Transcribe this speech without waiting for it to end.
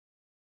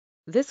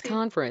This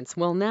conference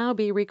will now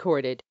be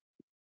recorded.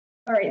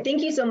 All right,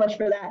 thank you so much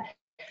for that.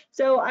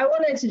 So I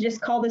wanted to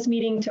just call this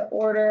meeting to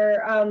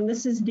order.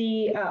 This is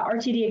the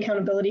RTD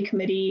Accountability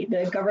Committee,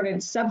 the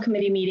Governance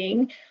Subcommittee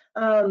meeting.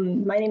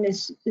 My name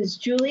is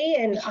Julie,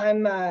 and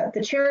I'm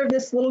the chair of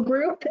this little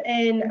group,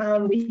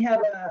 and we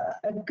have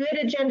a good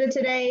agenda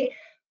today.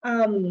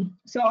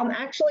 So I'm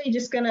actually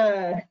just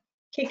gonna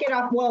kick it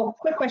off. Well,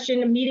 quick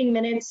question, meeting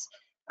minutes.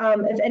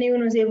 If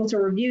anyone was able to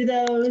review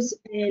those,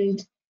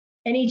 and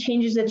any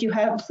changes that you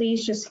have,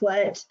 please just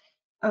let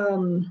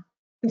the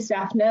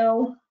staff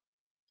know.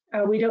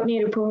 We don't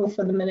need approval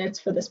for the minutes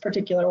for this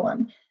particular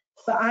one,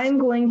 but I'm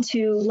going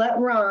to let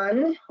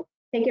Ron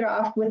take it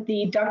off with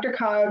the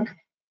DRCOG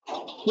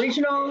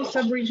regional,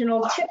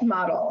 sub-regional tip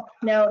model.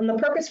 Now, and the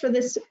purpose for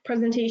this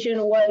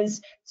presentation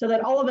was so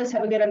that all of us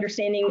have a good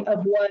understanding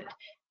of what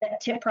that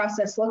tip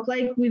process looked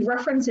like. We've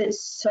referenced it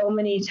so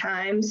many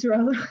times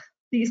throughout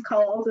these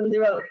calls and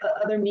throughout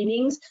other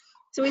meetings.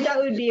 So we thought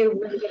it would be a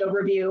really good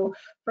overview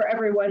for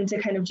everyone to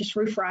kind of just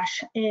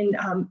refresh and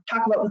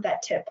talk about what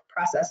that tip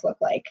process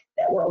looked like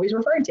that we're always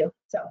referring to.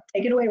 So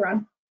take it away,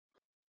 Ron.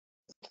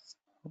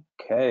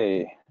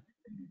 Okay.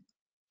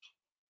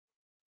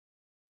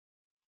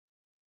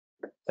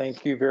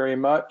 Thank you very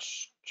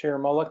much, Chair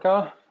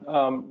Mullica.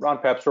 Ron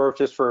Papsdorf,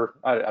 just for,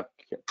 I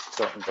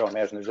don't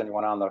imagine there's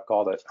anyone on the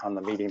call on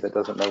the meeting that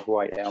doesn't know who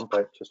I am,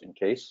 but just in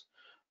case.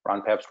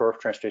 Ron Papsdorf,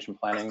 Transportation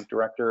Planning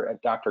Director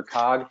at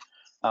DRCOG.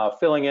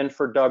 Filling in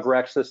for Doug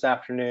Rex this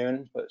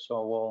afternoon, but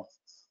so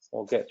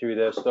we'll get through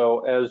this. So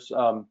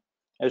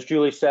as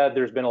Julie said,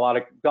 there's been a lot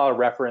of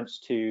reference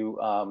to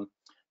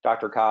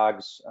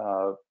DRCOG's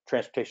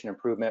Transportation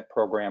Improvement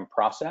Program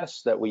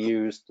process that we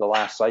used the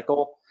last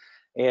cycle,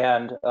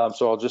 and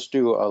so I'll just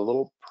do a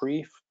little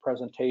brief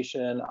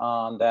presentation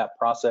on that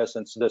process.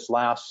 And so this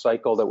last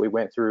cycle that we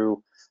went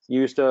through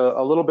used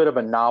a little bit of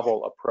a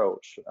novel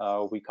approach.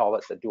 We call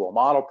it the dual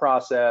model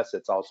process.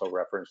 It's also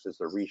referenced as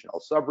the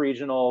regional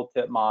sub-regional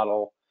tip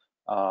model,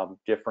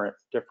 different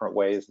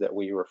ways that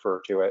we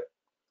refer to it.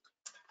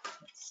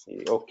 Let's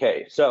see.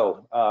 Okay,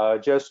 so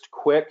just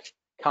quick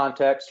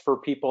context for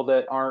people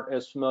that aren't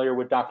as familiar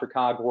with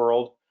DRCOG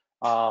world,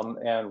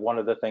 and one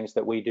of the things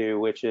that we do,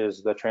 which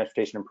is the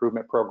Transportation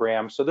Improvement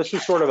Program. So this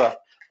is sort of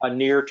a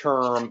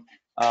near-term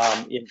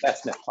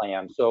investment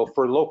plan. So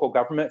for local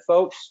government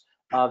folks,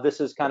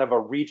 this is kind of a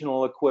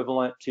regional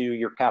equivalent to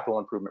your capital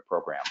improvement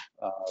program.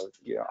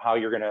 You know, how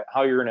you're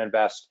gonna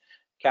invest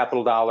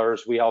capital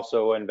dollars. We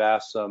also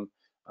invest some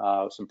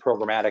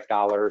programmatic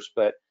dollars,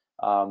 but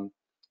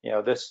you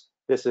know, this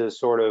is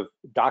sort of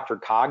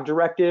DRCOG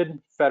directed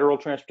federal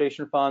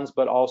transportation funds,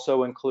 but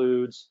also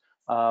includes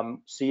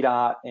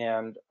CDOT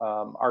and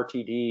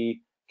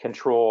RTD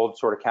controlled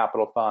sort of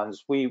capital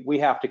funds. We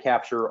have to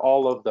capture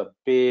all of the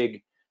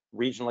big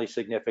regionally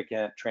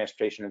significant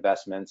transportation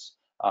investments.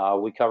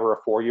 We cover a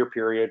 4-year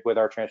period with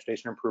our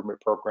transportation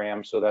improvement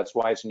program, so that's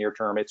why it's near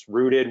term. It's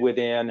rooted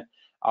within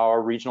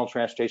our regional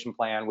transportation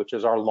plan, which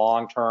is our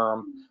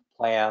long-term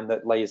plan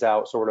that lays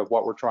out sort of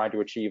what we're trying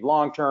to achieve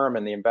long-term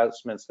and the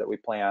investments that we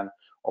plan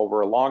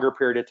over a longer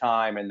period of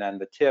time. And then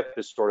the tip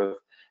is sort of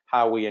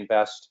how we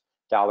invest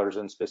dollars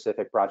in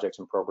specific projects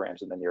and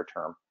programs in the near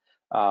term.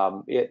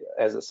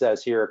 As it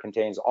says here, it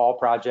contains all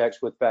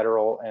projects with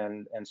federal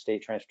and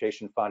state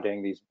transportation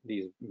funding,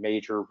 these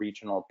major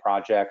regional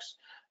projects.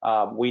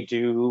 We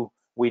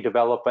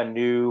develop a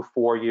new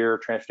 4-year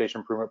transportation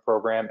improvement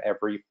program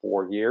every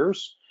 4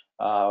 years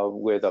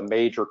with a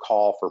major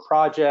call for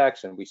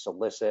projects, and we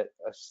solicit,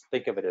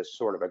 think of it as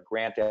sort of a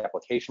grant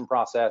application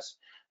process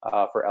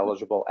for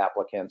eligible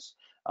applicants.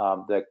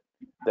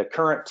 The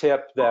current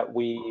tip that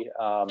we, hey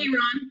Ron.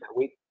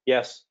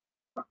 Yes.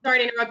 Sorry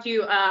to interrupt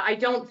you. I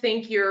don't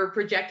think you're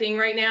projecting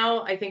right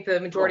now. I think the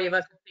majority of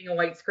us are seeing a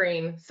white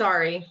screen.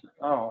 Sorry.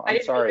 Oh,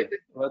 I'm sorry.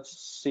 Let's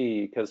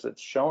see, because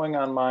it's showing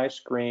on my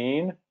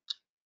screen.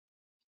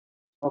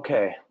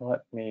 Okay,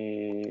 let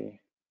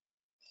me.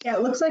 Yeah,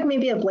 it looks like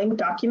maybe a blank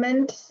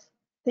document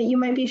that you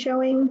might be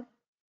showing.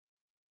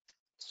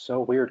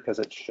 So weird because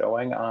it's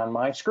showing on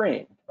my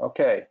screen.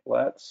 Okay,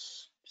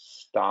 let's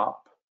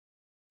stop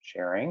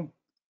sharing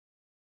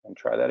and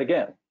try that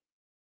again.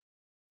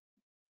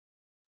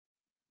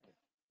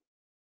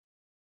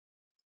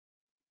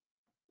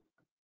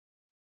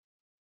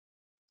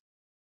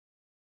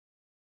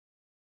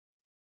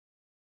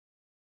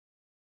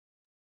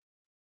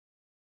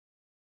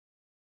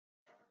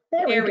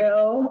 There we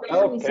go.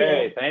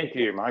 Okay, thank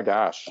you. My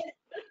gosh.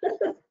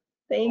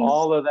 Thanks.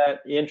 All of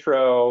that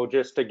intro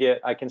just to get,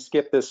 I can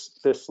skip this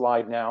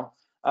slide now.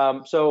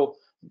 So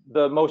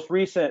the most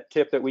recent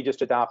tip that we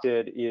just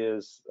adopted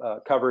is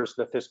covers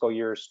the fiscal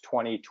years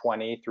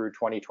 2020 through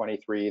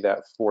 2023,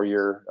 that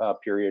 4-year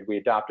period. We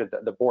adopted,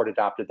 the board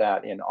adopted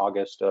that in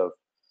August of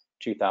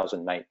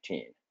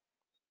 2019.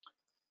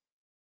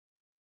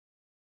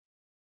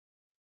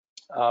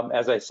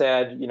 As I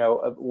said, you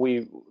know,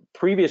 we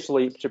previous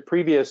ways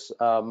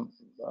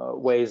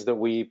that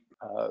we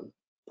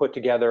put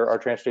together our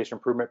transportation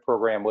improvement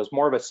program was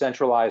more of a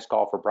centralized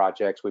call for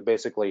projects. We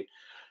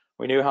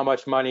We knew how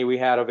much money we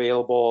had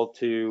available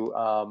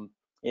to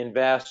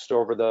invest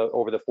over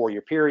the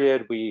 4-year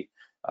period. We,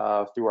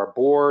 through our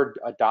board,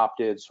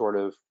 adopted sort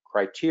of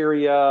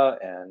criteria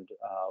and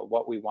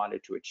what we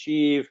wanted to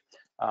achieve.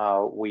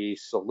 We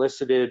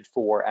solicited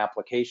for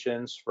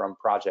applications from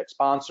project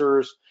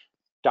sponsors.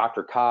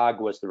 DRCOG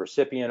was the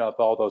recipient of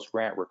all those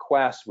grant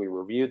requests. We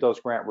reviewed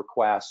those grant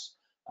requests.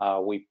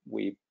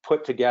 We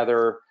put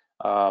together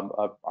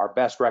our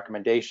best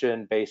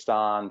recommendation based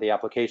on the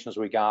applications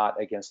we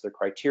got against the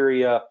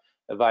criteria,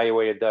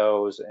 evaluated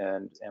those,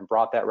 and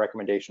brought that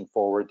recommendation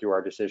forward through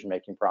our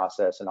decision-making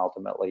process and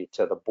ultimately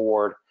to the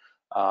board.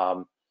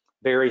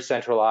 Very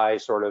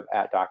centralized sort of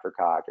at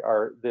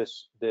DRCOG.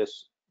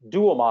 This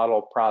dual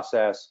model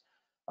process,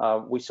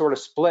 we sort of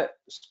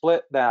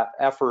split that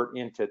effort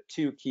into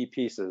 2 key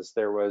pieces.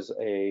 There was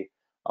a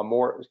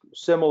more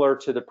similar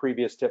to the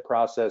previous TIP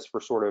process for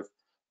sort of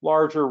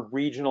larger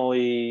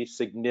regionally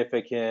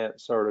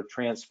significant sort of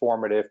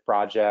transformative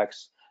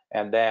projects.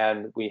 And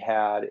then we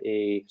had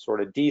a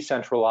sort of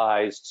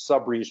decentralized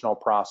sub-regional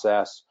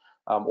process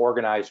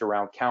organized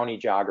around county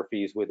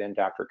geographies within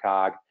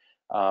DRCOG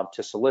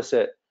to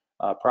solicit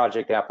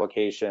project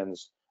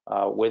applications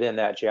within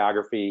that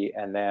geography,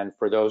 and then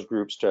for those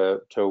groups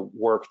to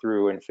work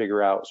through and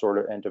figure out sort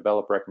of and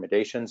develop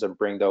recommendations and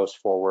bring those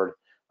forward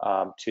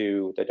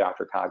to the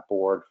DRCOG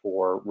board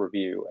for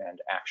review and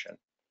action.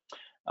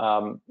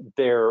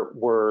 There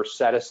were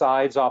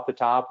set-asides off the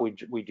top. We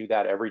do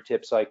that every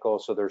TIP cycle,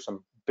 so there's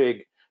some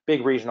big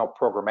regional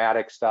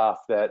programmatic stuff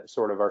that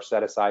sort of are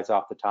set-asides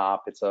off the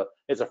top. It's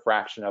a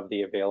fraction of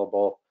the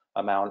available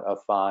amount of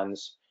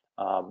funds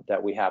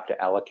that we have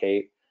to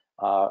allocate.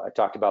 I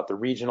talked about the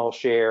regional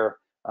share.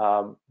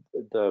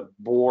 The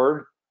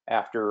board,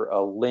 after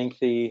a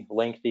lengthy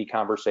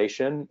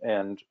conversation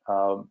and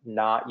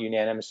not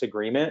unanimous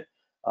agreement,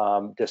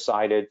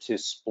 decided to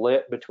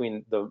split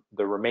between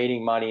the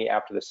remaining money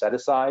after the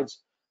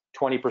set-asides,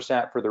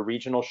 20% for the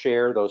regional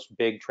share, those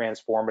big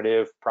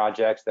transformative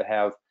projects that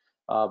have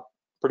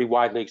pretty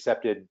widely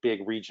accepted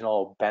big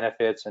regional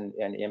benefits and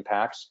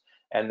impacts.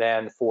 And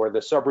then for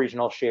the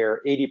sub-regional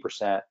share,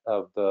 80%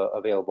 of the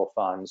available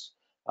funds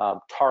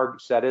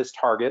set as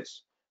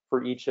targets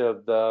for each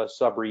of the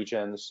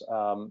sub-regions,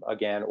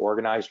 again,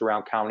 organized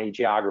around county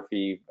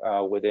geography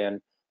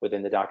within the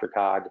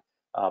DRCOG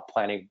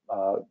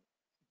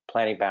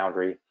planning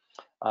boundary.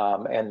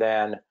 And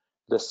then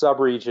the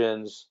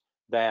sub-regions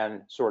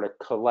then sort of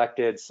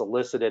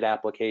solicited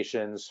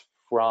applications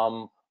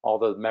from all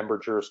the member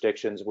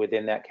jurisdictions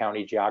within that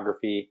county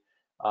geography,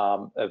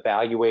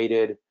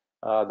 evaluated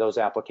those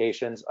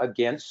applications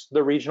against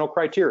the regional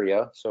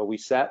criteria. So we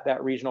set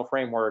that regional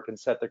framework and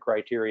set the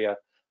criteria,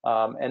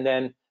 and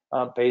then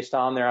based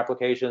on their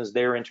applications,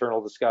 their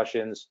internal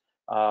discussions,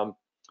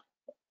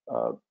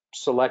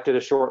 selected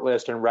a short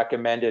list and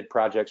recommended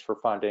projects for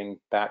funding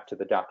back to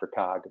the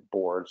DRCOG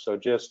board. So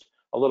just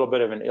a little bit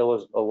of an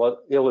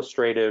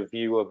illustrative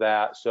view of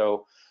that.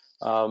 So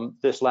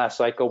this last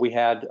cycle we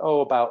had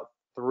about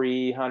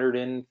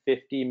 $350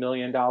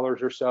 million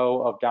or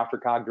so of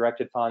DRCOG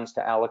directed funds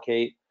to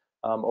allocate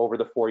over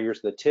the 4 years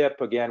of the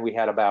TIP. Again, we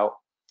had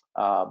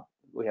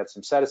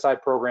some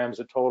set-aside programs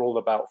that totaled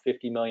about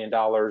 $50 million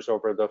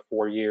over the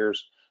 4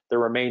 years. The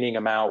remaining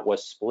amount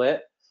was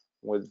split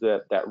with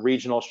that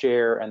regional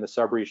share and the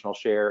sub-regional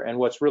share. And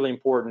what's really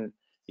important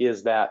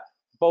is that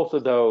both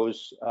of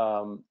those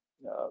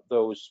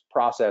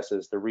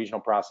processes, the regional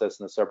process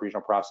and the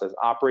sub-regional process,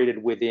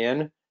 operated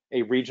within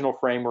a regional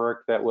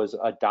framework that was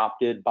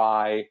adopted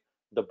by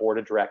the board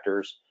of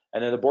directors.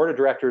 And then the board of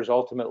directors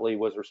ultimately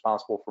was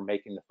responsible for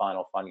making the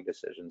final funding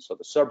decision. So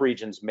the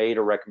sub-regions made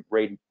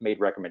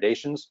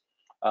recommendations,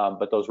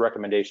 but those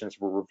recommendations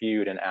were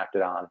reviewed and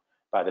acted on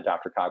by the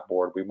DRCOG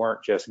board. We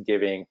weren't just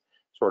giving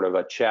sort of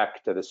a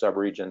check to the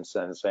sub-regions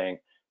and saying,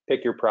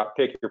 pick your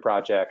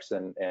projects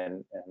and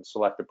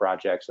select the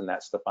projects, and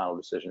that's the final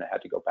decision that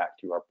had to go back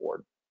to our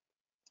board.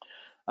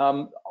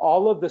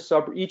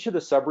 Each of the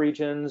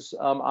sub-regions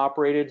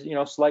operated,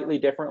 slightly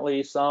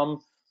differently.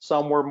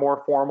 Some were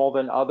more formal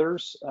than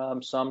others.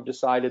 Some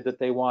decided that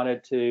they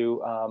wanted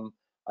to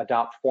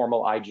adopt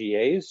formal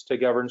IGAs to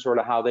govern sort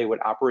of how they would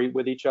operate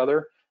with each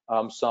other.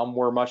 Some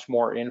were much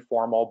more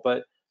informal,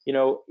 but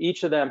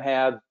each of them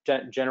had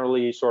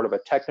generally sort of a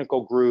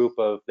technical group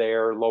of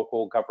their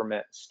local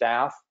government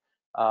staff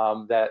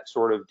that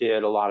sort of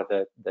did a lot of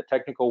the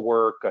technical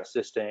work,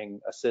 assisting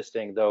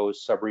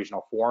those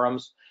sub-regional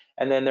forums.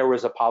 And then there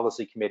was a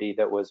policy committee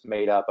that was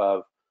made up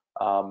of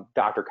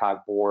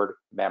DRCOG board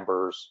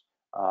members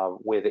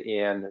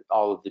within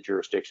all of the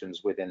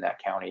jurisdictions within that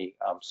county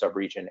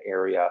sub-region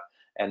area.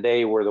 And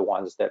they were the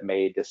ones that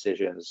made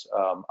decisions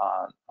on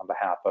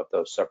behalf of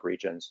those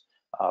sub-regions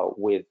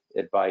with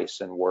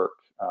advice and work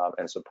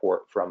and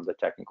support from the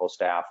technical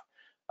staff.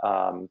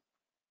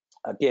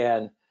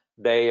 Again,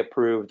 they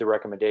approved the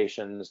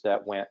recommendations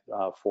that went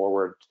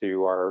forward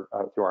through our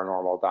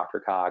normal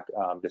DRCOG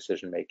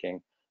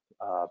decision-making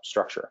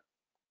structure.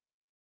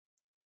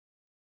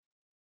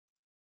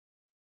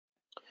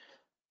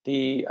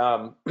 The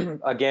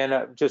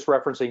again, just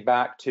referencing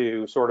back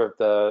to sort of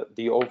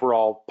the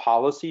overall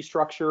policy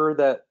structure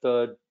that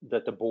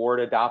the board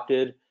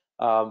adopted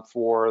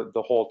for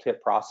the whole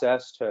TIP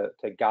process to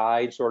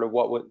guide sort of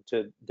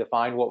to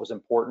define what was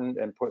important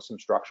and put some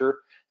structure.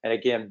 And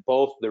again,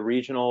 both the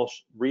regional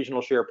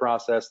share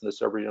process and the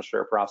sub-regional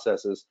share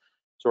processes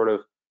sort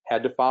of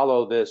had to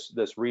follow this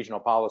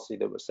regional policy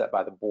that was set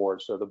by the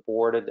board. So the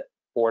board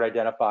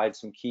identified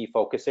some key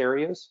focus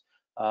areas.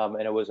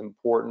 And it was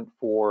important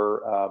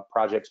for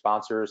project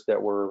sponsors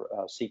that were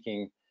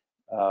seeking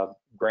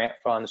grant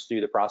funds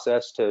through the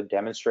process to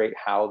demonstrate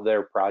how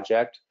their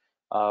project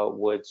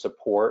would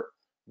support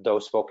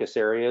those focus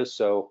areas.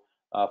 So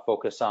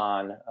focus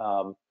on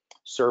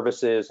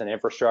services and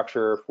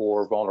infrastructure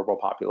for vulnerable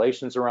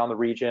populations around the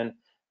region,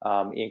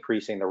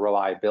 increasing the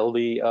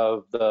reliability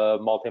of the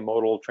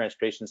multimodal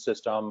transportation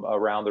system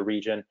around the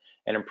region,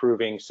 and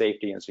improving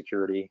safety and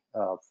security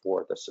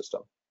for the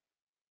system.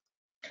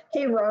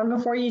 Hey, Ron,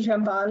 before you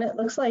jump on, it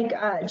looks like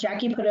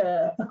Jackie put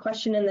a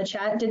question in the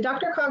chat. Did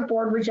DRCOG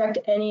board reject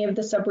any of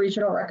the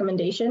sub-regional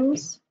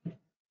recommendations?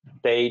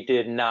 They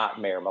did not,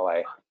 Mayor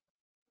Millet.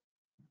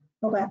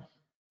 Okay.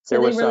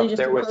 So there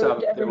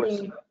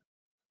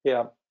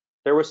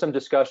was some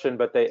discussion,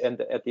 but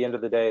at the end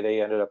of the day,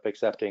 they ended up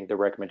accepting the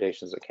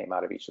recommendations that came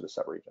out of each of the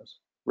sub-regions.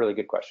 Really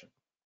good question.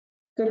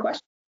 Good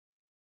question.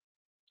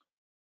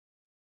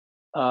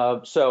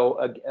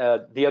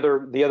 The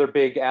other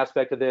big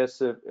aspect of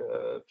this, if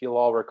you'll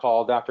all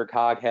recall,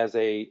 DRCOG has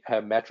a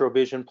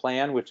MetroVision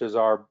plan, which is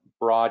our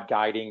broad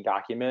guiding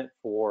document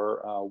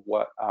for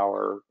what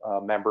our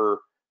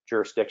member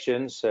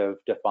jurisdictions have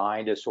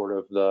defined as sort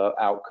of the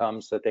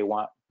outcomes that they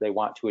want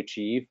to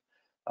achieve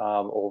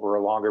over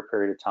a longer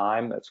period of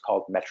time. That's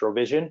called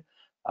MetroVision.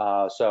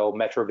 So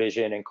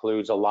MetroVision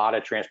includes a lot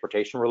of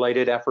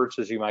transportation-related efforts,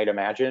 as you might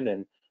imagine,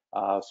 and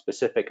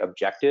specific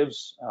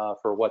objectives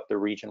for what the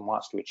region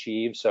wants to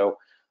achieve. So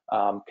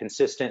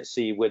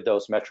consistency with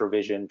those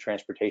MetroVision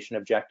transportation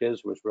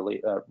objectives was really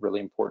a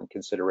really important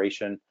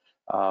consideration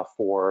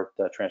for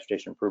the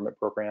Transportation Improvement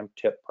Program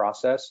TIP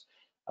process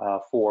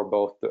for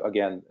both,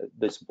 again,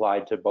 this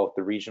applied to both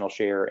the regional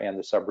share and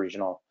the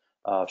sub-regional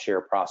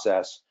share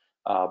process.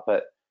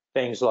 But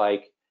things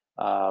like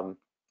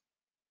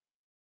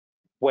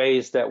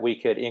ways that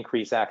we could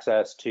increase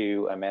access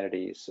to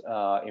amenities,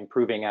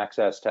 improving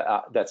access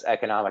to, that's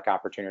economic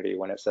opportunity.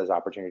 When it says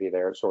opportunity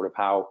there, it's sort of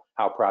how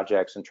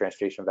projects and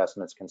transportation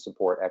investments can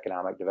support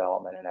economic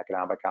development and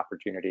economic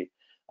opportunity.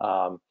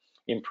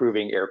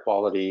 Improving air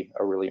quality,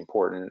 a really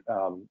important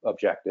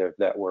objective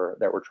that we're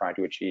trying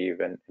to achieve,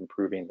 and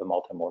improving the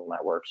multimodal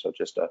network. So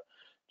just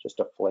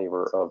a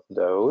flavor of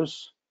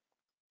those.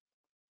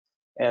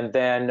 And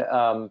then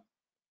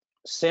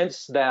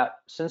since that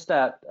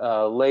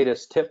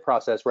latest TIP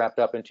process wrapped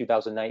up in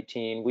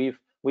 2019,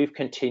 we've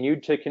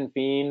continued to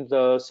convene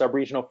the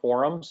sub-regional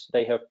forums.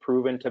 They have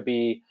proven to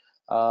be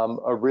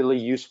a really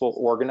useful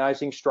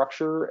organizing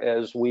structure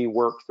as we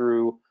work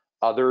through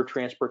other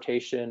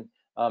transportation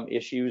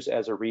issues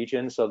as a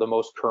region. So the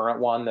most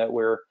current one that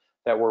we're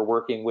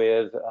working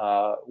with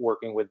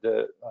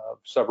the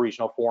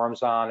sub-regional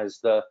forums on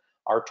is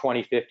our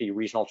 2050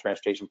 regional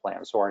transportation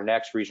plan. So our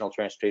next regional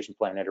transportation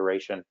plan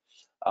iteration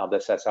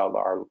that sets out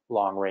our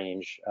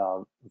long-range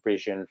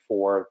vision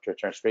for the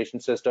transportation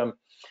system.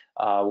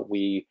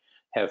 We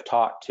have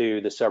talked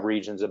to the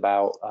sub-regions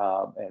about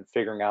and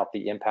figuring out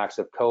the impacts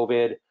of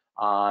COVID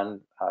on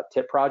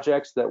TIP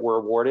projects that were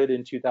awarded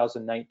in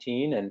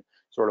 2019, and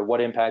sort of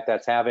what impact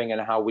that's having, and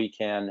how we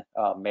can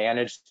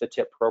manage the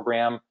TIP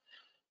program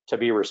to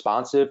be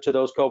responsive to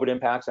those COVID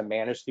impacts and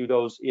manage through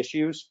those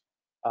issues.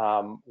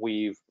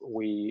 We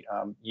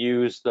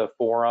use the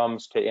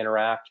forums to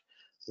interact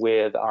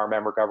with our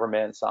member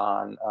governments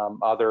on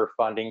other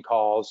funding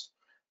calls,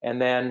 and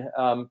then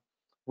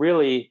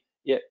really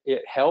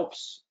it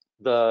helps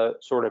the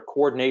sort of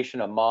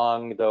coordination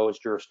among those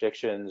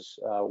jurisdictions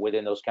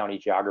within those county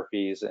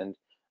geographies. And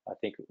I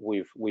think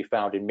we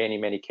found in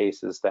many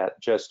cases that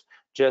just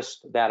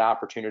that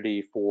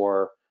opportunity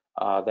for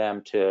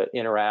them to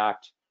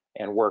interact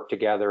and work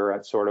together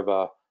at sort of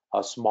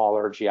a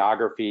smaller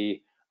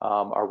geography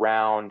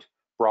around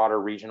broader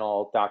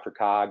regional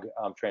DRCOG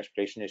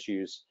transportation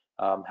issues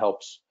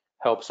helps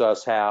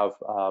us have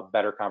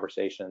better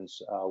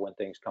conversations when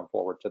things come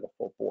forward to the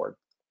full board.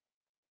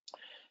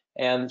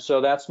 And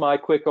so that's my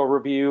quick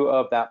overview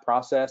of that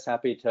process.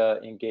 Happy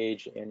to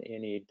engage in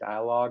any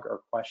dialogue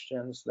or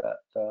questions that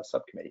the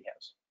subcommittee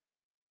has.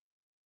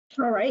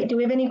 All right, do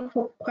we have any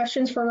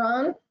questions for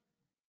Ron?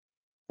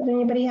 If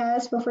anybody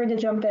has, feel free to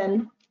jump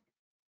in.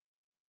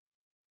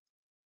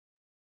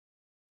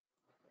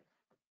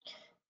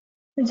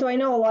 And so I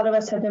know a lot of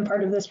us have been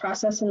part of this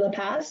process in the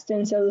past,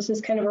 and so this is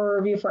kind of a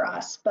review for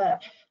us,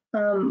 but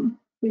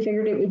we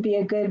figured it would be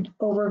a good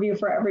overview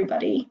for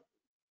everybody.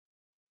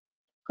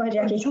 Go ahead,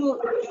 Jackie.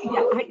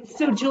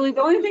 So Julie,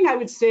 the only thing I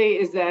would say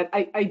is that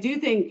I do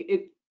think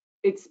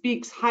it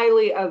speaks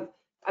highly of,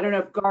 I don't know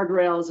if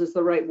guardrails is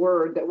the right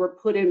word, that were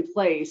put in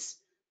place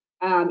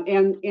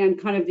and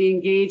kind of the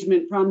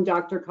engagement from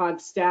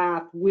DRCOG's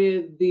staff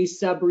with the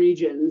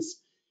sub-regions,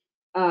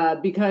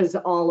 because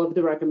all of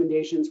the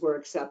recommendations were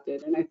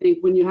accepted. And I think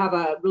when you have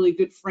a really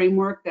good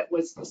framework that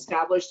was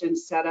established and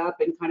set up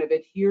and kind of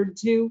adhered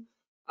to,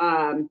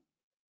 I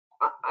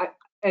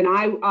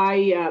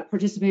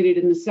participated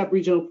in the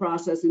sub-regional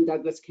process in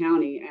Douglas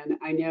County, and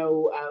I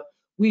know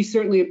we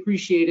certainly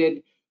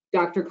appreciated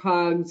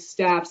DRCOG's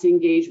staff's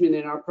engagement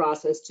in our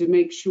process to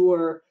make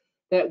sure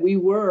that we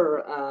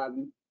were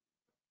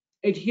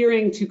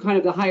adhering to kind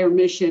of the higher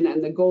mission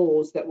and the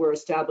goals that were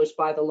established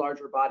by the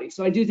larger body.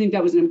 So I do think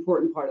that was an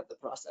important part of the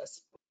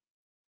process.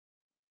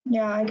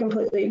 Yeah, I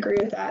completely agree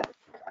with that.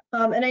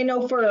 And I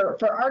know for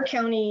our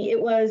county,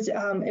 it was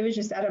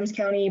just Adams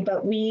County,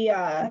 but we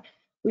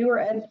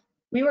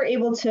were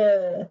able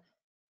to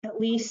at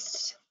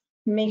least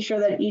make sure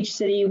that each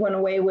city went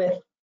away with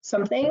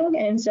something.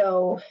 And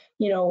so,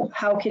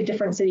 how could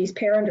different cities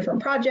pair on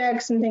different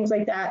projects and things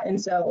like that. And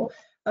so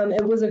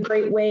it was a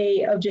great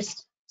way of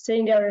just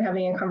sitting down and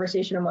having a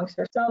conversation amongst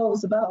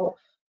ourselves about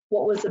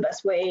what was the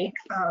best way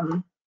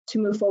to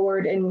move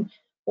forward and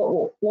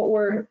what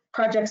were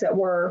projects that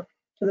were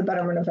for the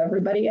betterment of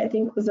everybody. I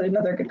think was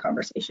another good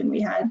conversation we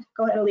had.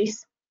 Go ahead,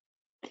 Elise.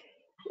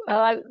 Well,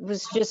 I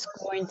was just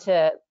going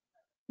to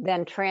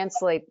then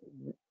translate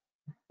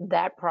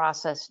that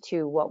process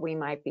to what we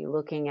might be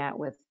looking at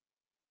with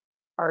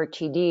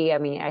RTD. I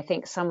mean, I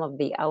think some of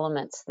the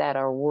elements that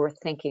are worth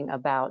thinking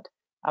about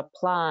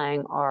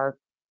applying are,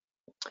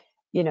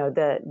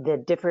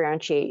 the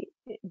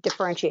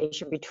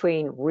differentiation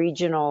between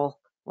regional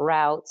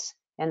routes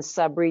and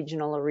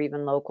sub-regional or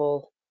even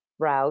local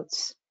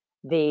routes,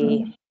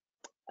 the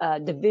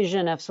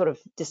division of sort of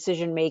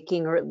decision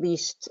making, or at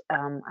least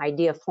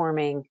idea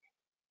forming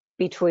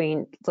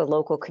between the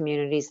local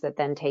communities that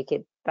then take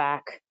it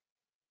back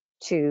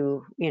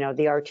to the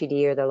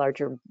RTD or the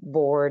larger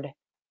board,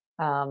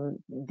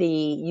 the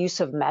use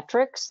of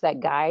metrics that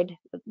guide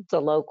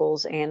the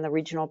locals and the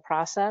regional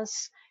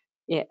process.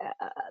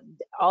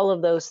 All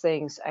of those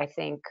things I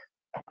think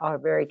are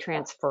very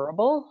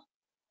transferable,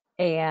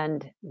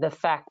 and the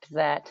fact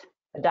that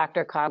the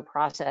DRCOG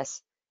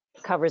process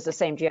covers the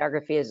same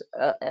geography as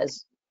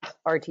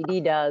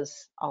RTD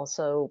does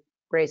also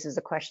raises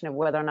the question of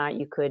whether or not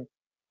you could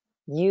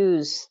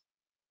use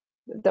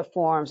the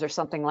forms or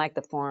something like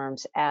the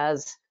forms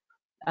as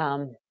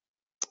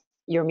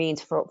your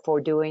means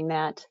for doing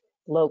that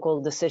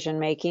local decision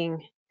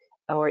making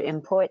or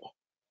input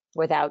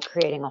without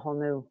creating a whole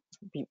new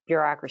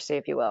bureaucracy,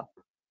 if you will.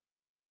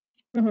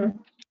 Go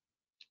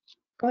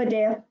ahead,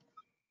 Dea.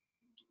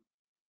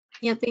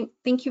 Yeah,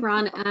 thank you,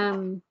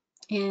 Ron.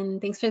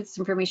 And thanks for this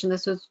information.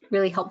 This was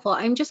really helpful.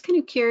 I'm just kind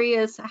of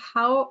curious,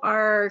 how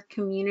are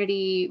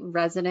community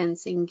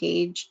residents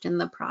engaged in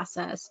the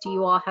process? Do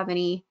you all have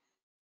any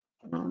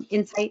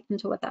insight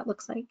into what that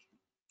looks like?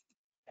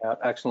 Yeah,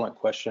 excellent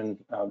question,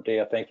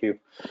 Dea. Thank you.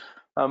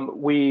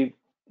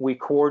 We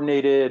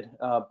coordinated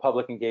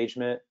public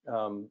engagement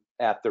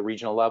at the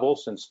regional level,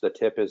 since the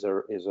TIP is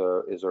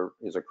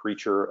a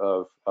creature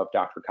of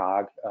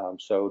DRCOG.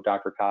 So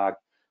DRCOG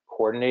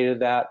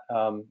coordinated that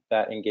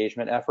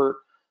engagement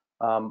effort.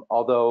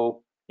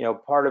 Although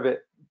part of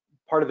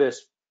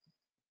this,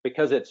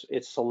 because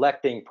it's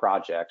selecting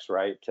projects,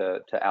 right,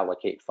 to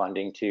allocate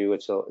funding to,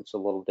 it's a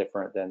little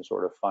different than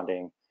sort of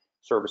funding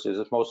services.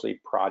 It's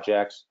mostly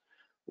projects.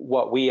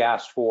 What we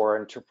asked for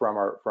and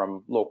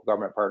from local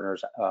government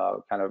partners,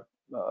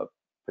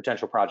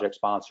 potential project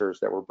sponsors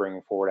that were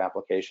bringing forward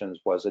applications,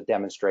 was a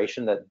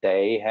demonstration that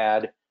they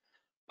had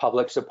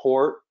public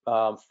support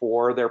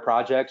for their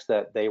projects,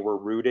 that they were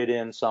rooted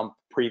in some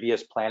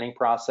previous planning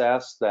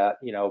process that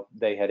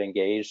they had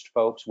engaged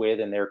folks with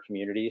in their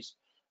communities.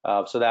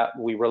 So that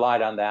we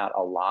relied on that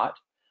a lot.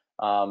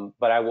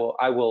 But I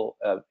will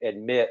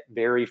admit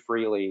very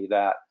freely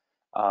that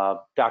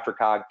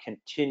DRCOG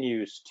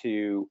continues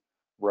to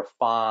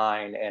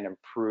refine and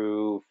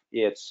improve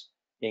its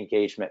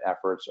engagement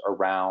efforts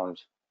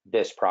around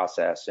this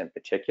process in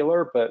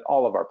particular, but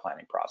all of our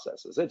planning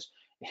processes.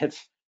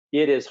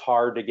 It is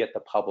hard to get the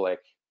public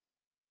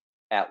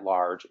at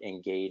large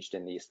engaged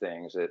in these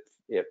things.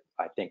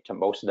 I think to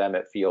most of them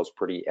it feels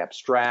pretty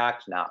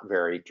abstract, not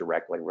very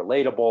directly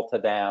relatable to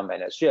them,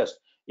 and it's just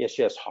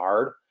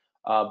hard.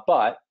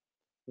 But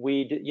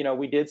we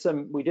did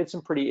some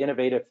pretty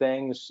innovative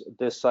things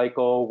this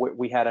cycle.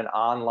 We had an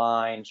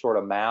online sort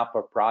of map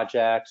of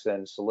projects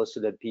and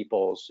solicited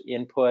people's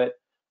input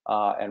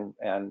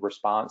and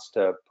response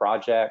to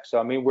projects. So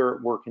I mean,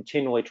 we're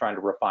continually trying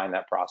to refine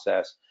that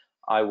process.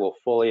 I will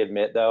fully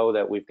admit, though,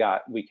 that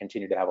we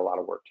continue to have a lot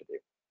of work to do.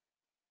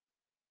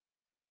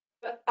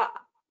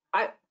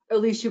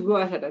 Alicia, go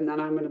ahead, and then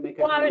I'm going to make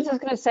a Well, I was just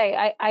going to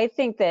say, I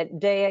think that,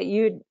 Dea,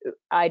 you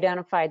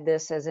identified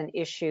this as an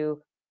issue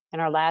in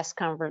our last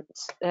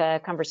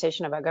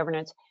conversation about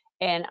governance,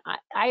 and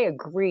I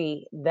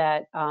agree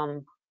that,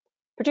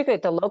 particularly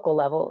at the local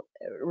level,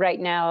 right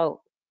now,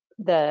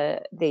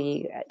 the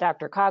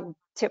DRCOG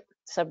TIP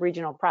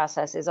sub-regional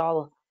process is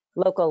all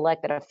local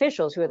elected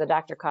officials who are the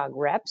DRCOG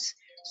reps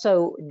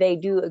So they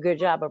do a good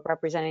job of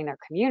representing their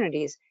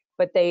communities,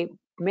 but they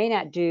may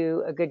not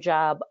do a good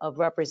job of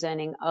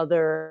representing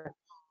other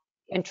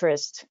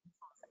interest,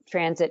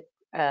 transit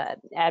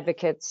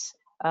advocates,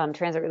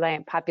 transit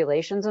reliant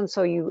populations. And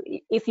so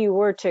if you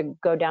were to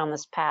go down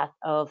this path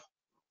of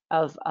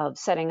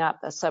setting up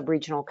a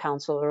sub-regional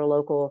council or a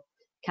local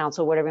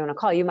council, whatever you want to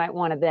call it, you might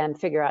want to then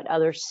figure out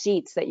other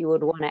seats that you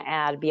would want to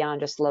add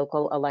beyond just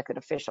local elected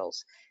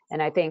officials.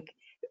 And I think,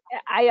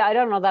 I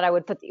don't know that I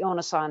would put the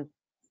onus on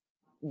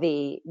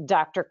the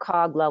Dr.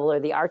 Cog level or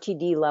the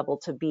RTD level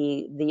to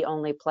be the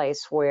only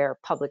place where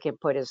public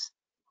input is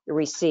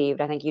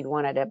received. I think you'd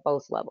want it at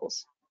both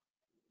levels.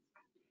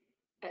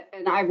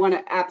 And I want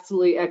to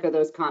absolutely echo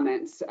those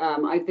comments.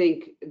 I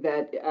think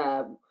that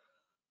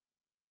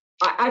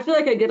I feel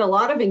like I get a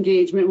lot of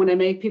engagement when I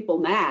make people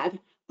mad,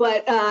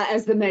 but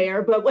as the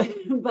mayor, but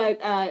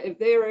if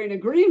they are in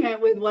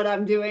agreement with what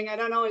I'm doing, I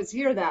don't always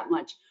hear that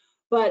much.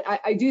 But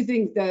I do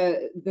think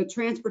the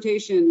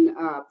transportation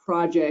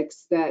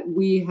projects that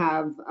we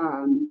have,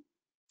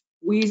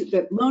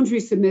 that Lone Tree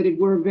submitted,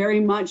 were very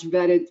much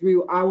vetted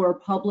through our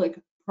public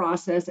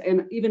process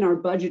and even our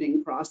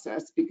budgeting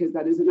process, because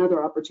that is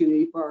another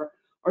opportunity for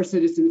our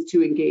citizens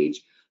to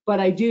engage. But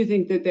I do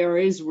think that there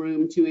is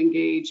room to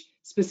engage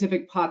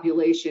specific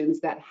populations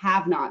that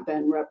have not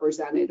been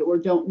represented or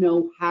don't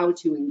know how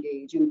to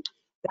engage. And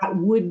that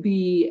would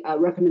be a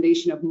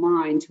recommendation of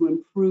mine to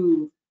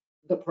improve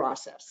the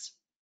process.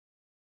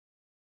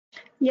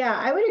 Yeah,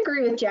 I would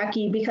agree with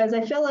Jackie, because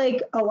I feel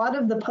like a lot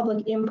of the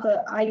public input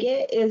I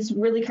get is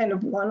really kind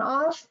of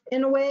one-off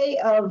in a way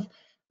of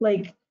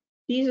like,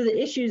 these are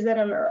the issues that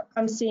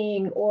I'm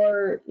seeing,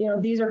 or, you know,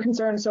 these are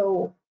concerns,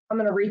 so I'm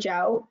going to reach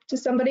out to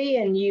somebody,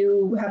 and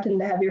you happen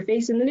to have your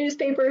face in the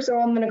newspaper, so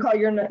I'm going to call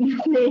your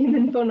name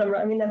and phone number.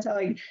 I mean, that's how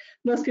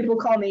most people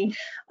call me.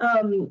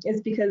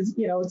 It's because,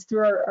 you know, it's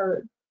through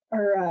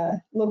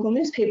our local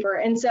newspaper.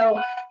 And so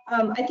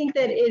I think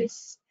that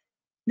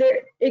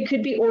it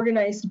could be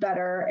organized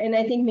better. And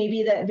I think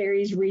maybe that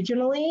varies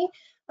regionally.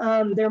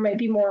 There might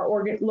be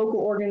more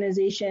local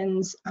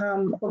organizations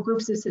or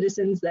groups of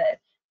citizens that,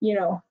 you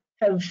know,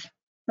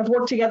 have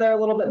worked together a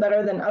little bit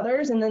better than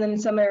others. And then in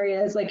some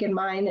areas, like in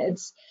mine,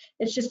 it's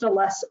just a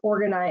less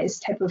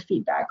organized type of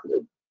feedback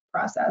loop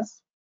process.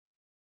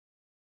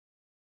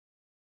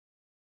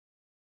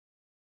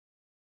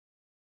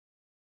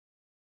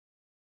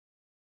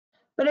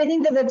 But I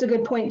think that that's a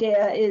good point, Dea,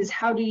 is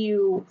how do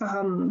you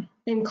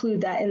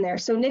include that in there?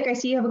 So Nick, I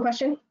see you have a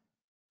question.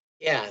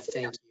 Yeah,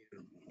 thank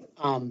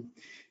you.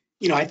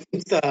 You know, I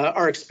think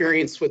our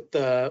experience with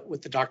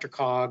the Dr.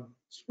 Cog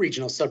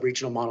regional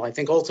sub-regional model, I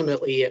think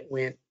ultimately it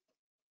went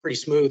pretty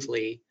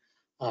smoothly,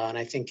 and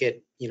I think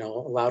it, you know,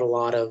 allowed a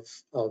lot of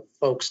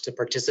folks to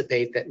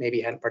participate that maybe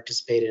hadn't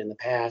participated in the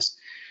past.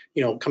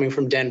 You know, coming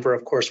from Denver,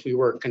 of course, we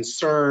were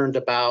concerned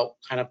about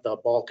kind of the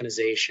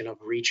balkanization of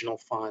regional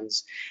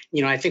funds.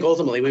 You know, I think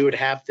ultimately we would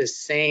have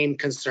this same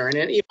concern,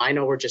 and I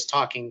know we're just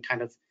talking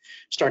kind of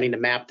starting to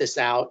map this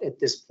out at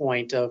this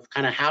point of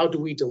kind of how do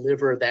we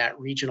deliver that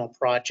regional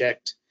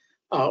project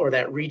or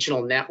that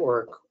regional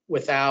network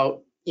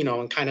without, you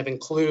know, and kind of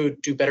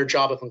do better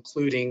job of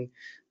including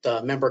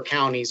the member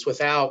counties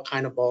without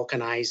kind of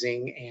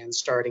balkanizing and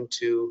starting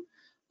to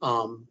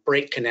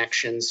break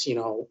connections, you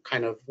know,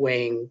 kind of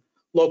weighing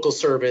local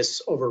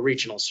service over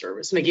regional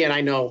service. And again,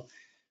 I know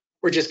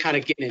we're just kind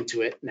of getting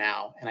into it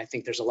now, and I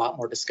think there's a lot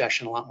more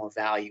discussion, a lot more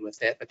value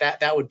with it, but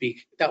that would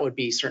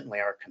be certainly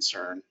our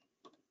concern.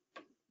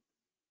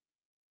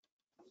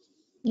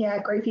 Yeah,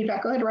 great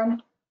feedback. Go ahead,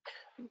 Ron.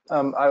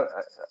 I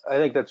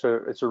think it's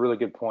a really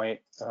good point,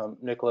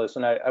 Nicholas,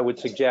 and I would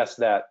suggest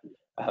that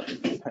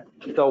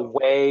the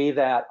way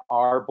that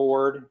our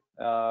board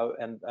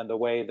and the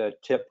way the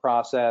TIP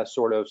process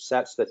sort of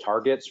sets the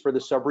targets for the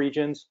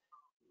subregions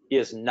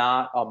is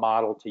not a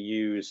model to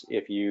use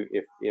if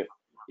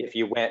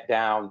you went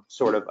down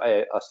sort of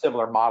a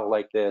similar model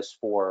like this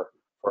for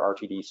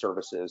RTD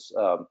services.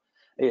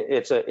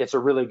 It's a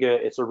really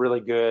good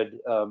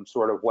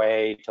sort of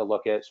way to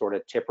look at sort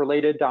of TIP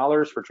related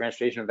dollars for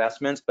transportation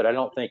investments, but I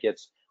don't think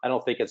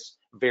it's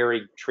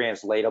very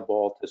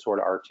translatable to sort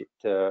of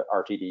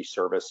RTD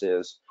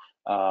services.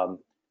 And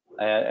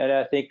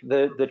I think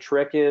the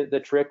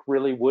trick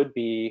really would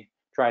be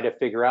trying to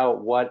figure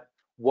out what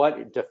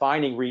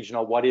defining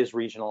regional, what is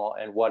regional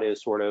and what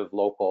is sort of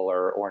local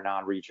or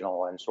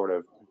non-regional, and sort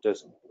of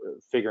just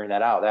figuring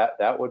that out.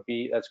 That's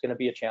going to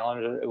be a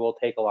challenge. It will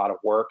take a lot of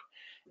work.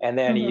 And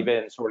then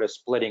even sort of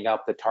splitting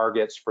up the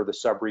targets for the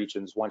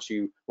subregions once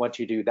you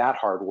do that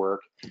hard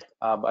work.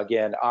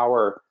 Again,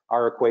 our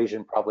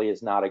equation probably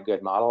is not a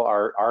good model.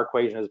 Our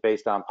equation is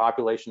based on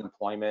population,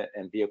 employment,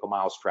 and vehicle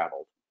miles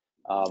traveled,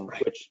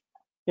 which,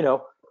 you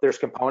know, there's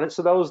components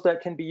of those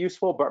that can be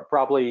useful, but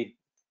probably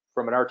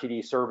from an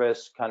RTD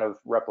service kind of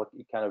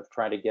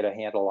trying to get a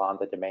handle on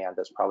the demand,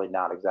 that's probably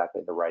not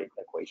exactly the right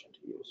equation to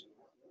use.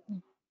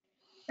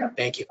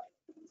 Thank you.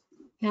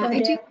 Yeah,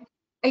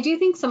 I do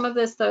think some of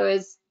this though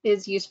is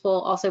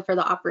useful also for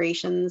the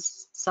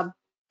operations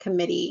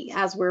subcommittee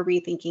as we're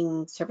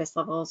rethinking service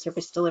level,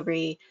 service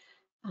delivery,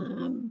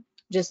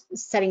 just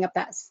setting up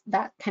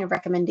that kind of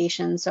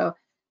recommendation. So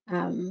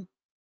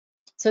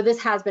so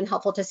this has been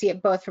helpful to see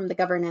it both from the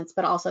governance,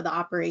 but also the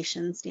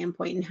operations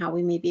standpoint, and how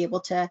we may be able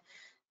to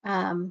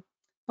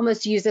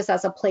almost use this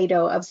as a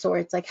Play-Doh of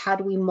sorts. Like, how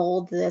do we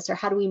mold this, or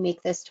how do we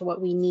make this to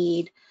what we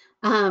need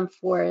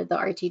for the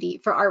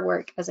RTD, for our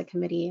work as a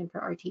committee and for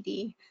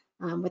RTD,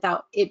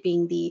 without it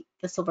being the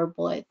silver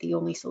bullet, the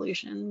only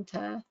solution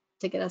to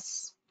get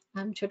us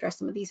to address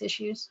some of these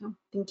issues. So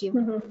thank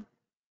you.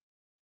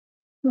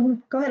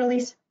 Go ahead,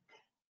 Elise.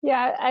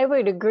 Yeah, I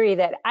would agree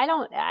that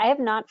I have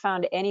not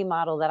found any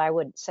model that I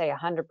would say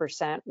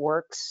 100%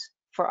 works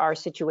for our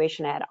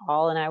situation at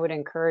all. And I would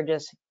encourage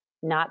us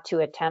not to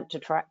attempt to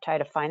try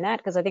to find that,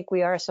 because I think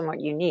we are somewhat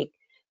unique.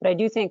 But I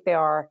do think there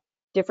are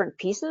different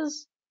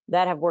pieces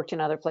that have worked in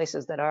other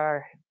places that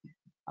are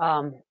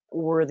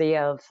worthy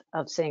of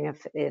seeing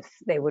if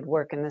they would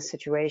work in this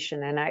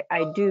situation. And I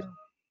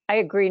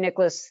agree,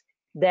 Nicholas,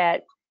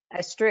 that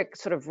a strict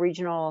sort of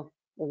regional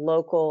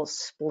local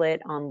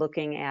split on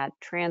looking at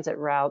transit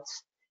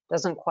routes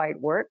doesn't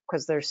quite work,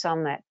 because there's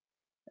some that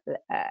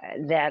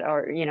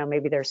are,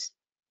 maybe there's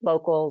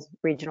local,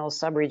 regional,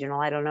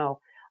 sub-regional, I don't know.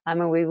 I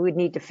mean, we would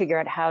need to figure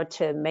out how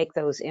to make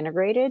those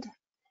integrated.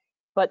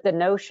 But the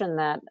notion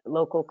that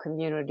local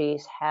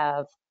communities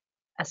have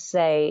a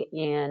say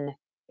in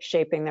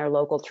shaping their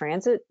local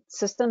transit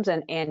systems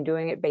and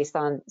doing it based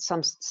on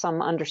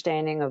some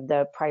understanding of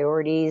the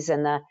priorities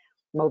and the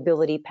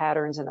mobility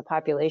patterns and the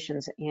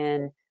populations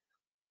in,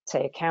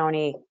 say, a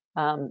county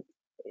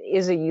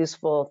is a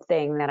useful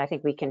thing that I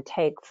think we can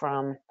take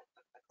from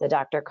the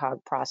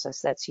DRCOG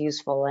process that's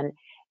useful.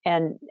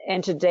 And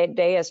to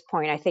Daya's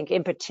point, I think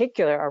in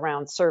particular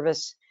around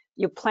service,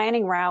 you're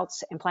planning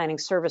routes and planning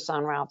service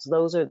on routes.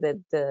 Those are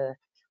the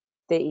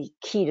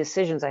key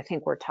decisions I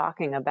think we're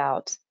talking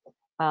about.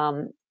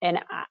 And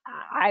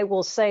I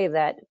will say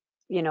that,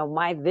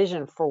 my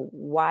vision for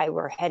why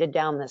we're headed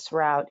down this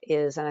route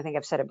is, and I think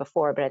I've said it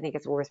before, but I think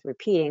it's worth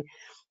repeating,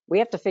 we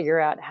have to figure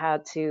out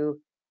how to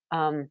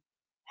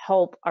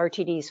help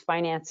RTD's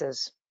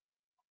finances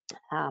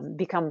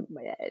become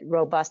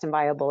robust and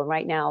viable. And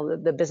right now,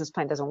 the business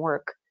plan doesn't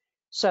work.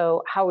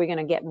 So how are we going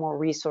to get more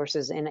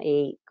resources in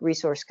a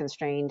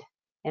resource-constrained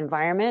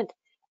environment?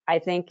 I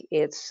think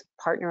it's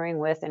partnering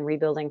with and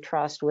rebuilding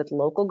trust with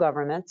local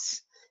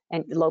governments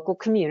and local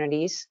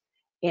communities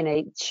in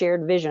a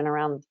shared vision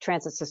around the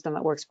transit system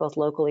that works both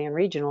locally and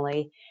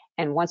regionally.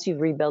 And once you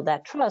rebuild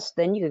that trust,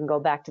 then you can go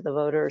back to the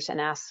voters and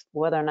ask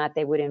whether or not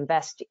they would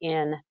invest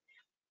in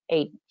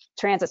a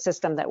transit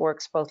system that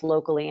works both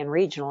locally and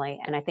regionally.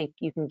 And I think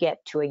you can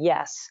get to a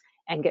yes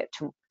and get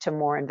to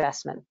more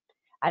investment.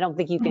 I don't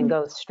think you can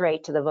go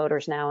straight to the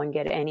voters now and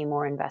get any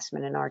more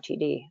investment in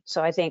RTD.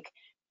 So I think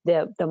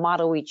the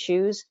model we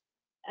choose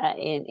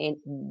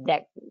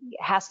that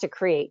has to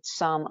create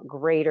some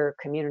greater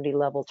community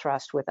level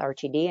trust with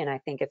RTD. And I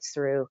think it's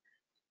through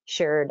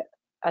shared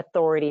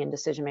authority and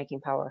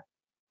decision-making power.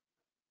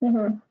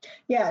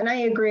 Yeah, and I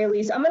agree,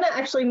 Elise. I'm going to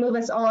actually move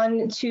us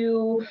on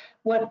to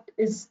what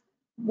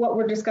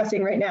we're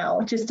discussing right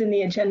now, just in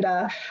the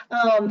agenda.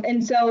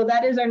 And so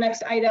that is our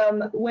next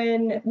item.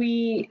 When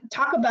we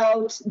talk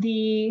about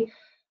the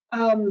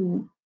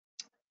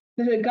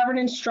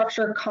governance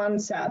structure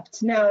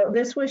concept. Now,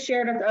 this was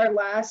shared at our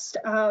last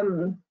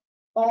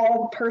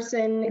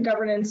all-person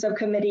governance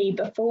subcommittee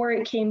before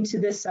it came to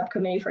this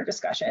subcommittee for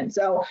discussion.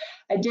 So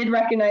I did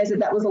recognize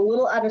that was a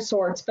little out of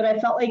sorts, but I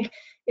felt like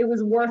it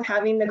was worth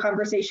having the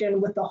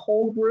conversation with the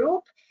whole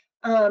group,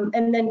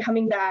 and then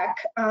coming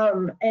back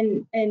and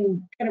kind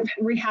of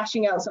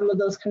rehashing out some of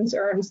those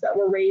concerns that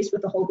were raised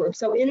with the whole group.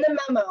 So in the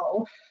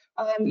memo,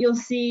 you'll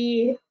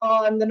see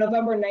on the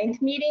November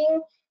 9th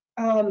meeting,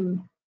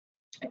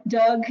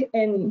 Doug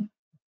and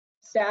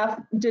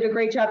staff did a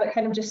great job at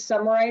kind of just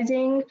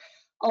summarizing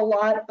a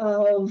lot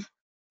of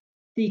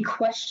the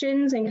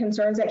questions and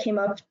concerns that came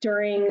up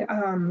during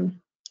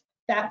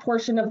that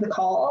portion of the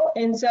call.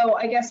 And so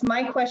I guess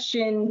my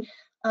question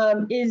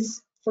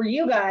is for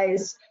you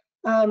guys,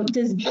 are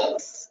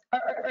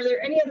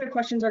there any other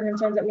questions or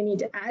concerns that we need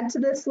to add to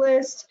this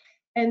list?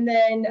 And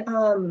then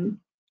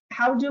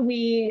how do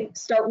we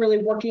start really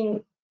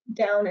working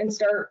down and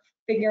start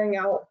figuring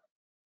out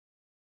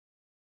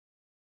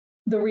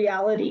the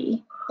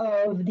reality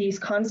of these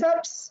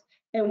concepts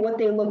and what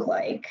they look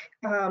like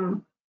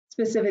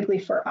specifically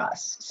for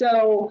us?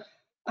 So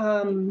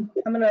I'm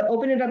going to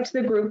open it up to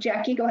the group.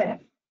 Jackie, go ahead.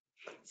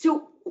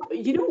 So,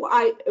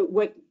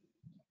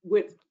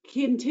 what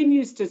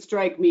continues to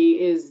strike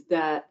me is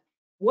that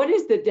what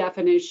is the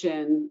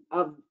definition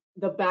of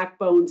the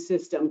backbone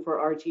system for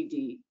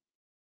RTD?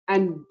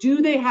 And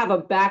do they have a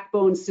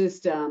backbone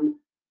system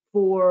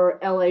for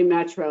LA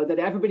Metro that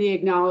everybody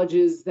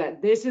acknowledges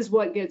that this is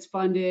what gets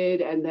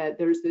funded and that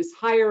there's this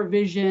higher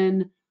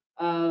vision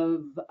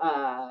of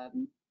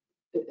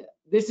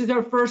this is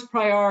our first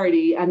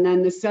priority, and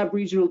then the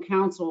sub-regional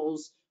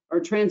councils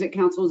or transit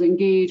councils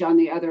engage on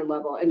the other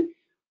level? And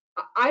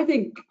I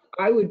think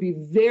I would be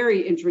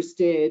very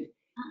interested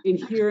in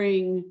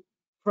hearing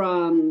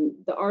from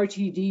the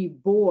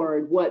RTD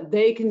board what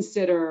they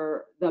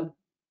consider the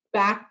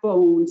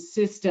backbone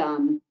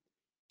system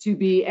to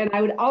be, and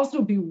I would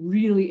also be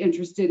really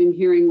interested in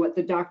hearing what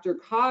the Dr.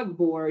 Cog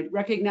board,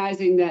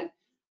 recognizing that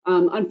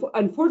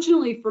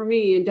unfortunately for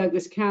me in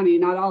Douglas County,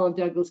 not all of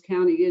Douglas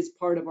County is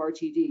part of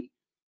RTD.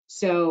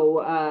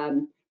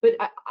 So, but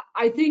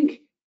I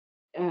think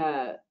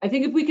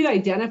if we could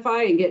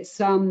identify and get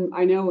some,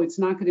 I know it's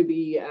not going to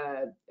be,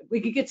 we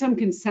could get some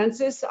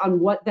consensus on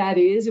what that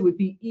is, it would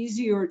be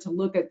easier to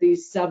look at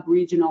these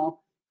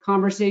sub-regional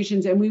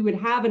conversations, and we would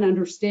have an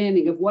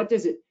understanding of what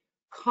does it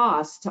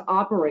cost to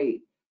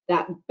operate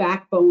that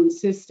backbone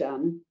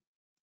system,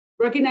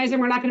 recognizing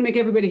we're not going to make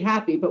everybody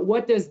happy, but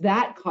what does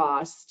that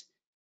cost?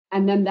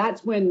 And then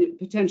that's when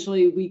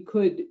potentially we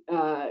could,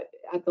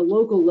 at the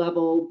local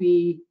level,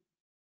 be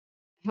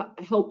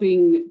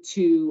helping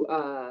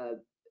to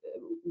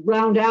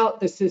round out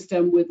the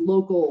system with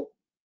local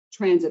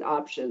transit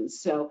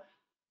options. So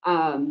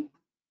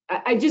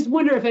I just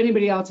wonder if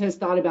anybody else has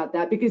thought about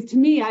that, because to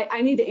me,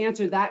 I need to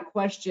answer that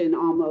question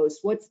almost.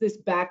 What's this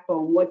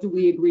backbone? What do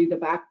we agree the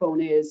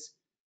backbone is?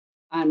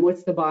 And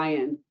what's the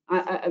buy-in?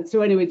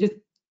 So anyway, just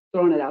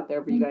throwing it out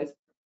there for you guys.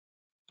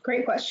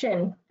 Great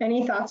question.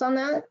 Any thoughts on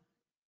that?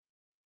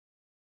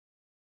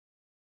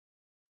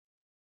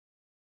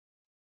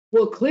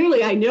 Well,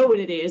 clearly I know what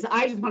it is.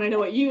 I just want to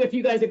know if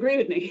you guys agree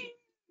with me.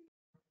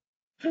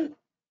 Go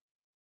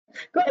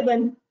ahead,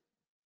 Lynn.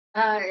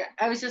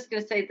 I was just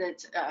going to say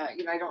that,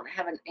 I don't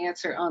have an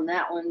answer on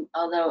that one,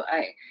 although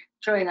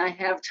Troy and I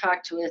have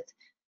talked with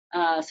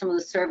some of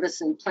the service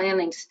and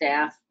planning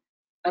staff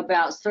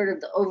about sort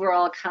of the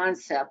overall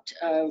concept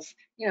of,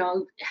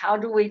 how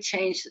do we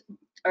change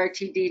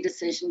RTD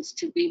decisions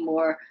to be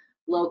more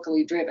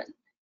locally driven?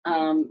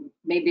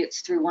 Maybe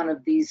it's through one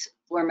of these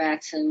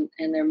formats, and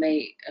there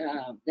may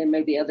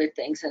be other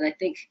things. And I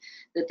think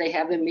that they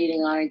have been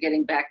meeting on and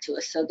getting back to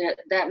us, so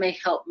that may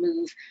help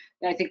move.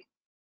 And I think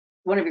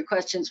one of your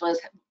questions was,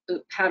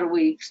 how do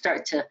we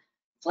start to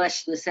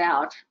flesh this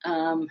out?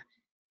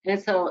 And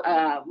so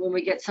when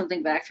we get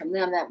something back from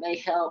them, that may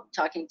help.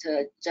 Talking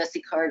to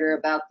Jesse Carter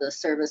about the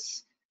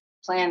service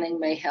planning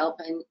may help.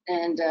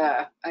 And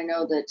I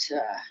know that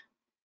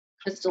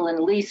Crystal and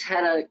Elise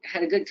had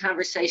a good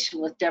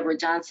conversation with Deborah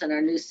Johnson,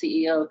 our new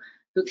CEO,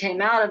 who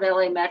came out of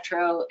LA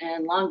Metro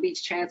and Long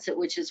Beach Transit,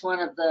 which is one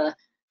of the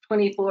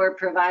 24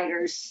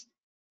 providers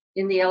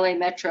in the LA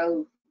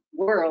Metro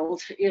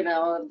world,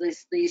 of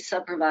these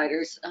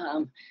sub-providers.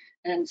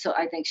 And so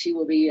I think she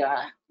will be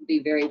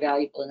very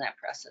valuable in that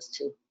process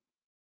too.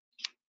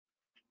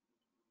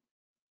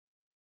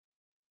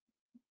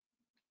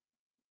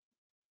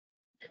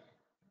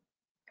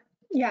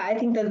 Yeah, I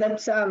think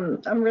that's,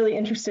 I'm really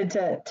interested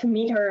to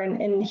meet her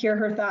and hear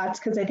her thoughts,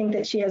 because I think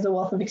that she has a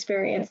wealth of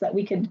experience that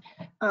we could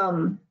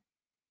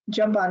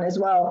jump on as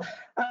well.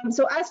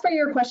 So as for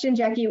your question,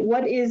 Jackie,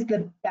 what is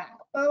the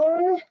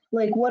backbone?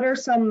 Like, what are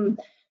some,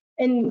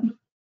 and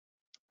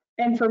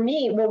for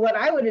me, well, what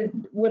I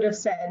would have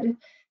said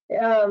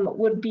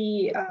would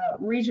be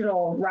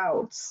regional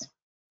routes,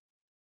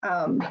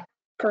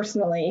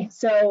 personally.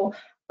 So,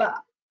 but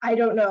I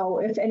don't know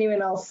if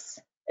anyone else,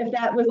 if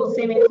that was the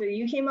same answer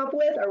you came up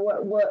with, or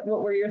what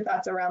were your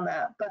thoughts around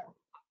that? But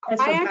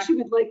I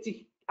would like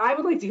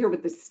to hear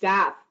what the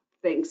staff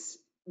thinks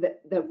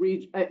that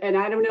and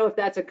I don't know if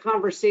that's a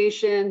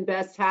conversation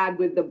best had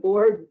with the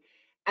board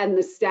and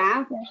the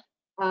staff.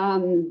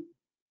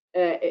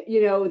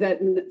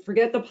 That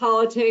forget the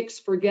politics,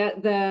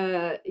 forget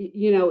the,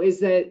 is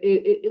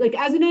that like,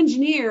 as an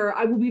engineer,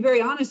 I will be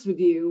very honest with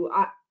you.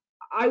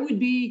 I would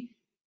be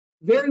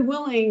very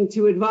willing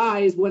to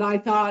advise what I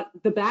thought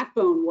the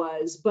backbone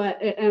was,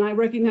 and I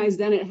recognize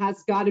then it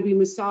has got to be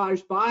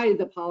massaged by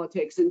the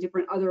politics and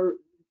different other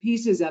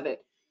pieces of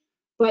it.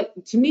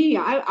 But to me,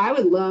 I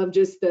would love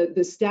just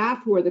the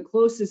staff who are the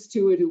closest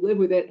to it, who live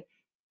with it.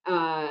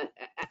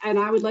 And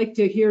I would like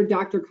to hear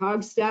Dr.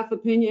 Cog's staff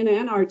opinion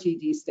and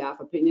RTD staff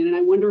opinion. And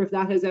I wonder if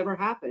that has ever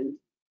happened.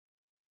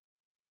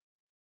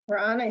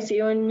 Ron, I see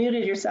you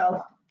unmuted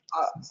yourself.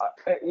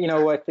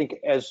 I think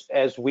as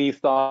we've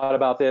thought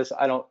about this,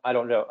 I don't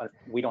know.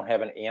 We don't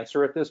have an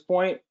answer at this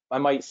point. I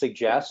might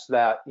suggest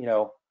that,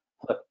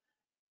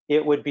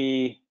 it would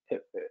be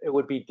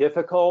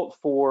difficult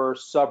for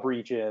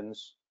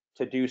subregions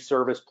to do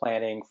service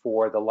planning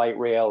for the light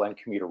rail and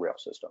commuter rail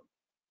system,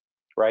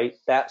 right?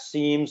 That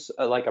seems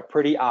like a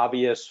pretty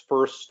obvious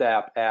first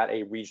step at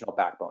a regional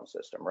backbone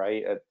system,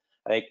 right?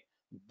 I think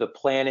the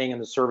planning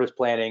and the service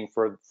planning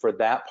for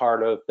that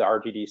part of the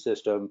RTD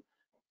system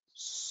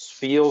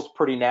feels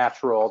pretty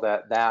natural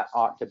that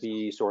ought to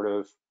be sort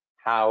of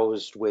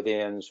housed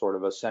within sort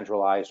of a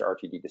centralized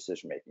RTD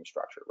decision-making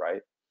structure,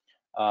 right?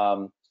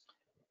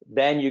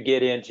 Then you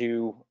get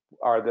into,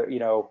 are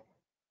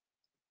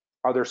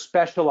there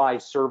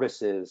specialized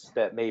services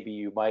that maybe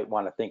you might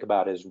want to think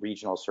about as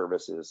regional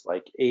services,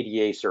 like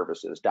ADA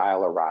services,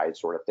 dial-a-ride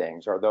sort of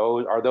things? Are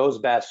those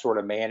best sort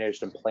of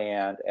managed and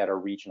planned at a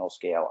regional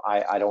scale?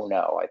 I don't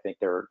know. I think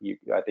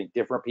I think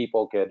different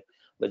people could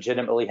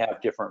legitimately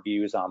have different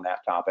views on that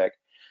topic.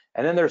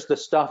 And then there's the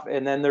stuff,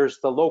 and then there's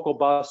the local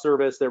bus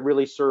service that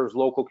really serves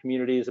local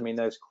communities. I mean,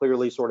 that's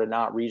clearly sort of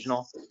not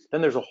regional. Then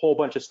there's a whole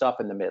bunch of stuff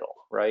in the middle,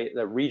 right?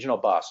 The regional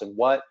bus, and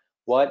what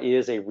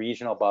is a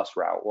regional bus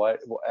route?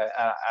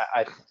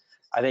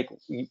 I think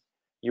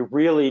you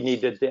really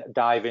need to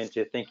dive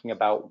into thinking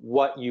about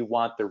what you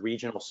want the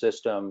regional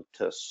system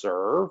to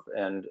serve,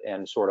 and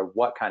sort of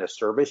what kind of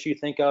service you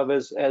think of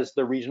as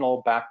the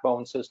regional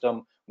backbone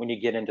system when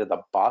you get into the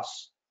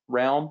bus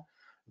realm.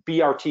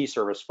 BRT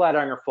service,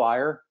 Flatiron or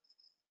Flyer,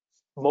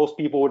 most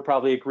people would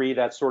probably agree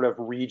that's sort of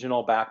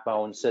regional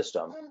backbone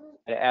system.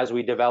 As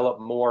we develop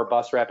more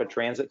bus rapid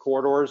transit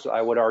corridors,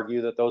 I would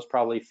argue that those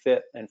probably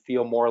fit and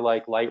feel more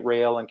like light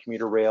rail and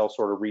commuter rail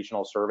sort of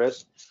regional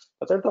service.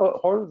 But there's a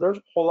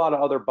whole lot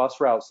of other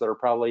bus routes that are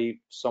probably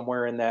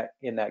somewhere in that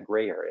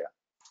gray area.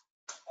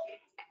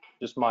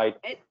 Just my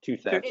 2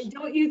 cents. And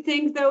don't you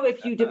think, though,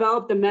 if you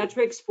develop the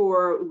metrics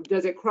for,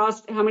 does it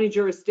cross, how many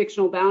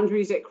jurisdictional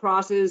boundaries it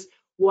crosses,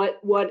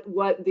 what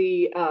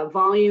the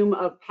volume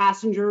of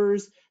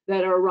passengers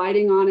that are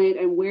riding on it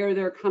and where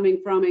they're coming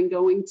from and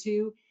going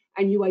to,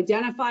 and you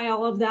identify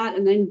all of that,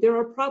 and then there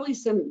are probably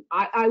some,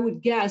 I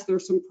would guess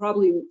there's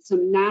probably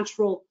some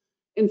natural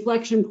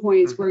inflection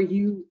points where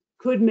you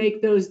could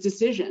make those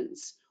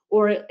decisions,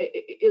 or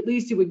at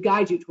least it would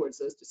guide you towards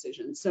those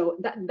decisions. So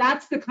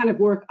that's the kind of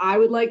work I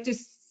would like to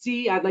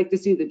see. I'd like to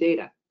see the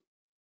data.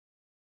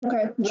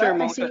 Okay, Sure,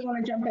 I see you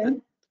want to jump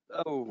in.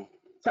 Oh,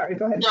 Sorry,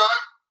 go ahead.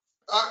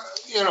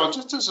 Yeah,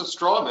 just as a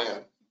straw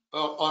man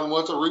on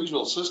what the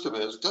regional system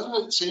is,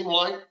 doesn't it seem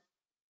like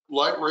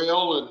light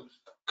rail and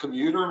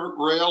commuter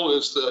rail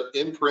is the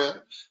imprint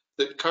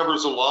that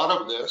covers a lot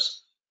of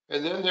this?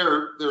 And then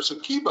there's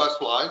some key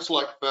bus lines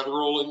like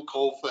Federal and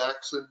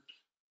Colfax and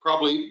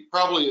probably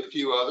a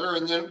few other,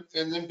 and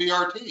then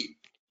BRT,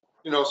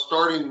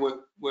 starting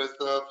with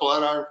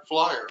Flatiron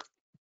Flyer.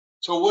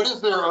 So what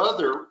is there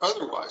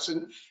otherwise?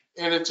 And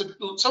it's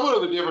somewhat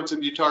of a difference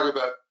if you talk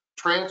about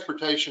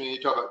transportation and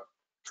you talk about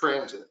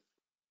transit.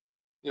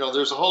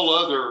 There's a whole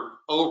other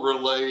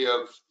overlay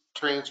of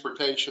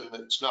transportation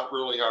that's not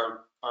really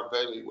our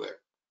bailiwick,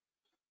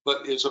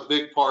 but is a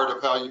big part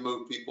of how you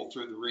move people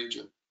through the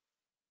region.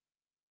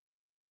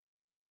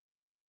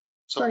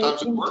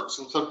 Sometimes it works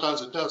and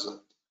sometimes it doesn't.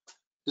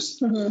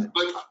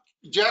 But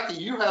Jackie,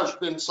 you have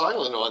been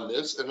silent on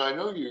this, and I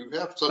know you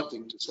have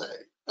something to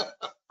say.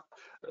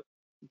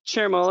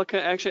 Chair Mullica,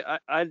 actually,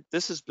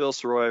 this is Bill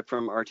Soroy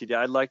from RTD.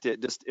 I'd like to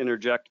just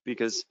interject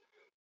because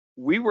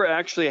we were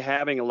actually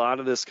having a lot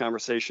of this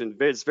conversation,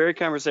 this very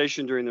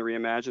conversation during the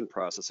Reimagine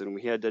process, and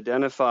we had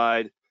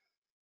identified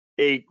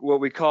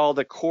what we call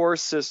the core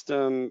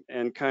system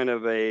and kind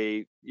of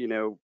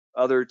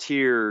other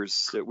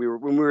tiers that when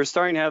we were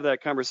starting to have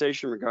that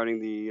conversation regarding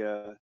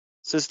the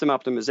system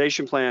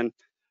optimization plan.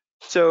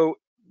 So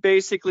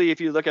basically,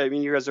 if you look at,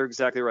 you guys are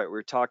exactly right.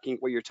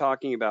 What you're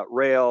talking about,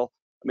 rail,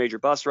 major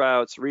bus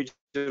routes,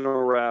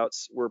 regional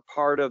routes, were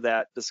part of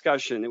that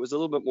discussion. It was a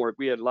little bit more,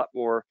 we had a lot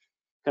more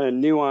kind of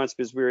nuance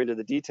because we were into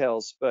the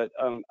details. But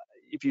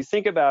if you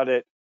think about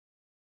it,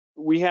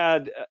 we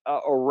had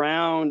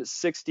around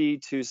 60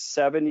 to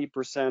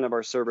 70% of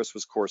our service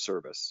was core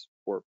service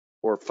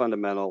or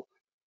fundamental.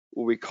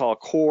 What we call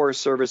core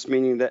service,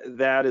 meaning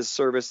that is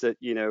service that,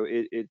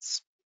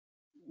 it's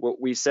what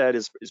we said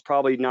is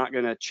probably not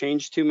going to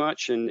change too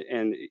much and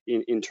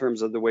in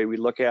terms of the way we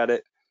look at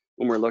it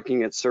when we're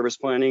looking at service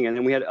planning. And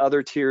then we had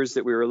other tiers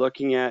that we were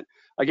looking at.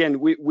 Again,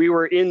 we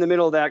were in the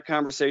middle of that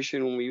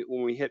conversation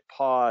when we hit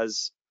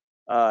pause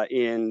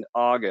in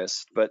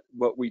August, but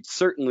we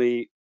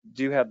certainly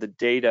do have the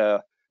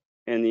data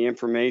and the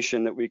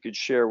information that we could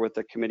share with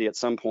the committee at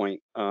some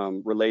point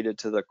related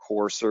to the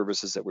core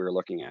services that we were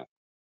looking at.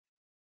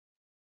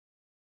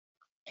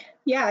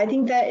 Yeah, I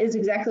think that is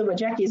exactly what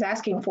Jackie's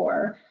asking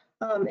for,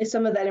 is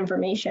some of that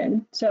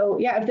information. So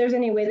yeah, if there's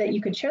any way that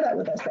you could share that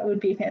with us, that would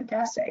be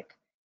fantastic.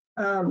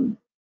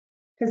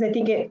 Because I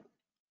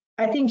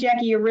think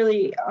Jackie, you're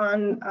really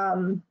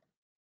on,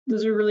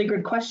 those are really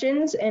good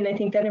questions. And I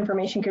think that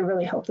information could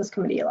really help this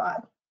committee a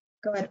lot.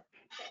 Go ahead.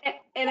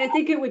 And I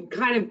think it would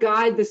kind of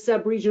guide the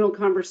sub-regional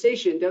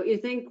conversation, don't you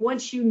think?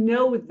 Once you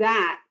know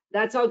that,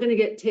 that's all going to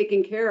get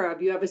taken care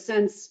of. You have a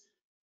sense,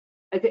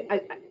 I think,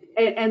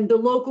 and the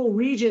local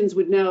regions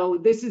would know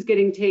this is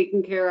getting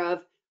taken care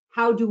of.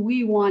 How do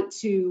we want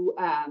to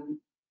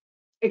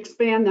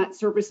expand that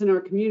service in our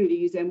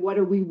communities, and what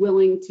are we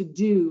willing to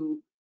do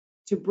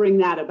to bring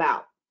that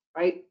about,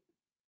 right?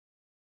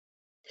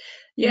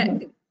 Yeah,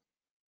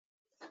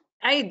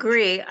 I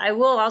agree. I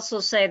will also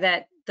say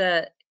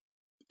that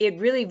it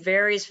really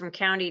varies from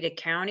county to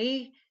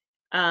county,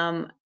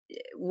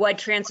 what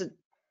transit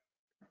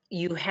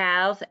you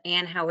have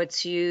and how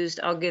it's used.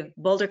 I'll give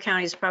Boulder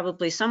County is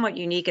probably somewhat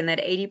unique in that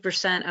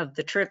 80% of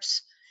the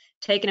trips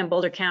taken in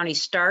Boulder County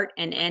start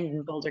and end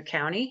in Boulder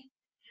County.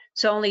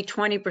 So only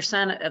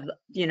 20%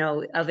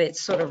 of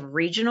it's sort of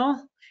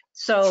regional.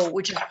 So,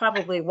 which is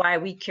probably why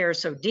we care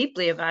so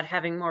deeply about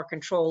having more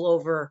control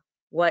over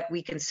what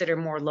we consider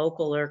more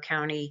local or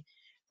county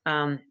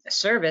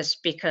service,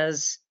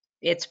 because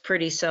it's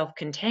pretty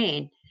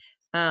self-contained.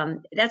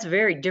 That's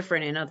very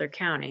different in other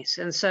counties.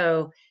 And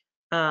so,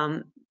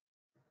 so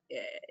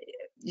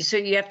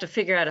you have to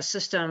figure out a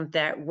system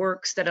that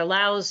works, that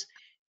allows,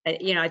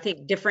 I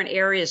think different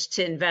areas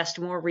to invest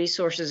more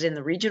resources in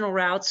the regional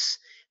routes,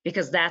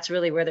 because that's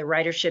really where the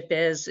ridership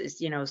is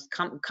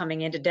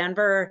coming into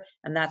Denver,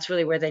 and that's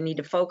really where they need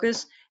to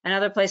focus, and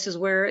other places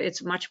where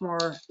it's much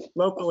more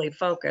locally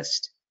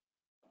focused.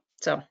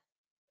 So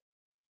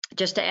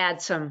just to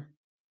add some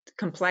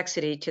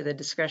complexity to the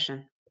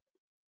discussion.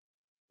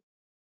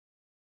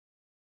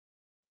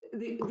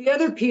 The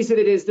other piece of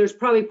it is there's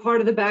probably part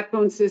of the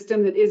backbone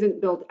system that isn't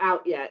built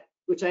out yet,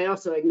 which I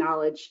also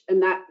acknowledge,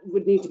 and that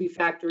would need to be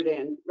factored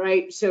in,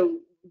 right? So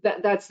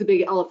that's the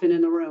big elephant in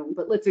the room,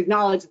 but let's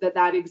acknowledge that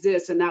that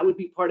exists, and that would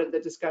be part of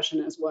the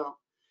discussion as well.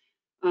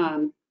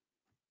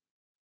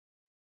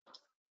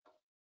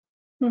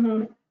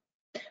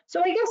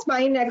 So I guess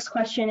my next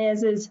question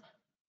is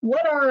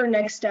what are our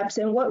next steps,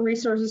 and what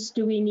resources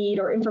do we need,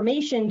 or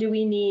information do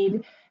we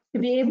need to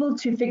be able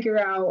to figure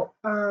out,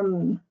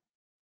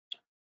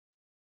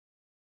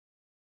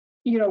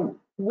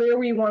 where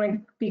we want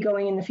to be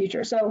going in the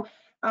future? So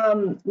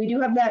we do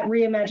have that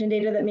reimagined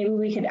data that maybe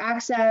we could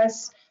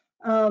access.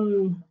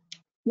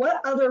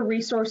 What other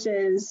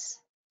resources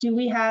do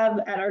we have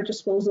at our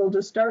disposal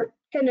to start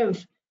kind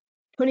of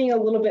putting a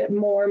little bit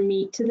more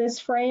meat to this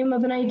frame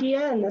of an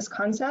idea and this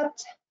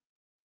concept?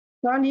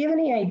 Ron, do you have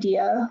any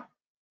idea?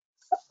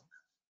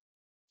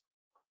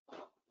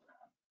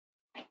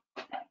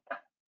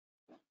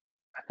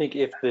 I think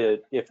if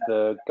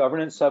the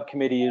governance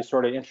subcommittee is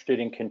sort of interested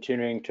in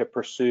continuing to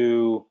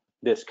pursue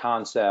this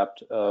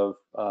concept of,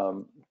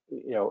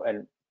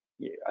 and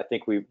I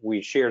think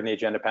we shared in the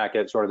agenda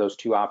packet sort of those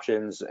two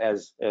options,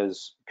 as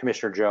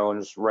Commissioner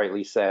Jones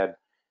rightly said.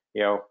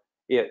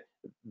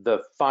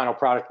 The final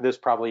product of this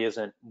probably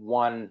isn't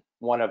one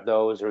of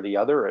those or the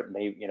other. It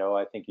may,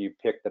 I think you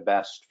pick the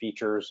best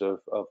features of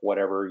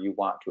whatever you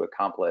want to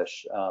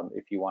accomplish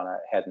if you want to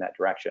head in that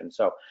direction.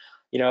 So,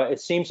 it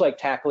seems like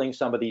tackling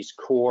some of these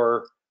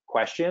core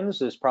questions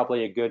is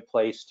probably a good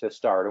place to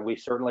start. And we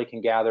certainly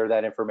can gather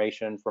that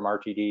information from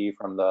RTD,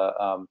 from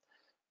the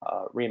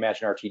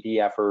Reimagine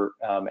RTD effort,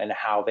 and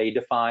how they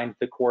defined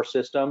the core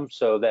system,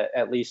 so that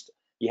at least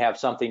you have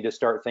something to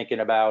start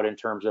thinking about in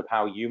terms of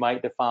how you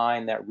might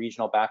define that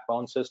regional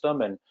backbone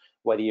system, and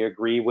whether you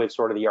agree with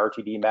sort of the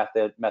RTD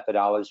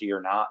methodology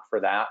or not for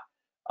that.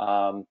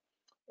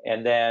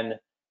 And then,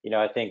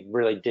 I think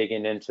really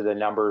digging into the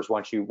numbers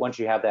once you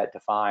have that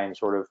defined,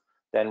 sort of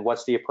then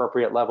what's the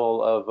appropriate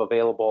level of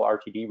available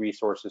RTD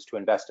resources to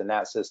invest in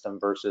that system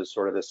versus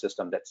sort of the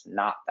system that's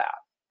not that,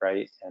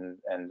 right? And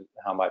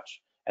how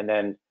much, and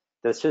then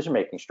the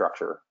decision-making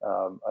structure,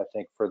 I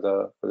think for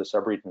the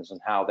subregions,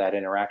 and how that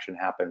interaction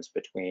happens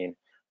between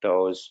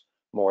those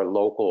more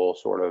local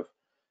sort of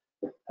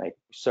like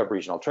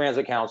sub-regional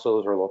transit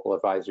councils or local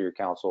advisory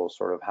councils,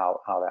 sort of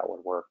how that would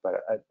work. But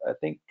I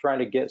think trying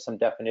to get some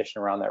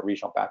definition around that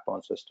regional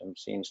backbone system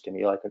seems to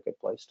me like a good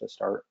place to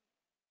start.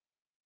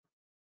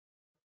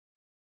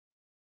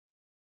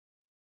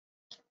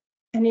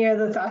 Any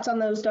other thoughts on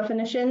those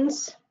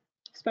definitions,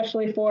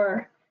 especially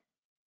for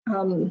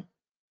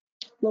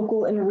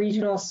local and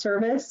regional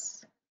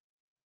service?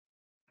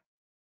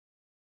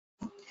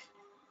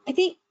 I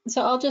think,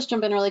 so I'll just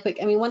jump in really quick.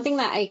 I mean, one thing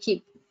that I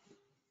keep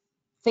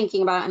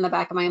thinking about in the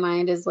back of my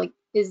mind is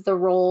the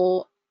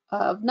role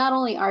of not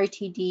only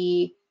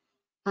RTD,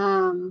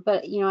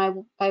 but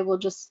I will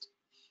just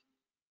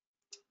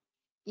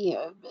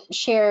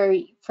share,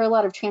 for a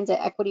lot of transit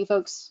equity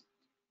folks,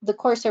 the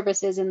core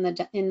services in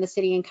the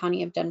city and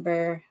county of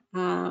Denver,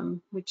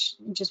 which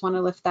just want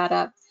to lift that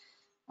up.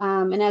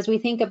 And as we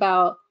think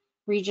about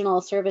regional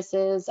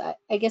services,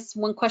 I guess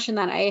one question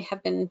that I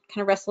have been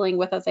kind of wrestling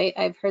with as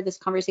I've heard this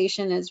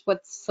conversation is,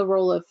 what's the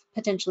role of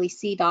potentially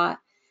CDOT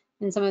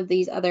in some of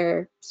these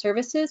other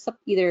services,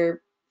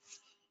 either,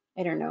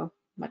 I don't know,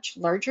 much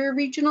larger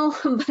regional,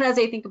 but as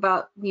I think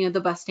about,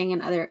 the busting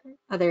and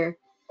other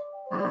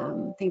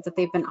things that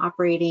they've been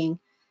operating,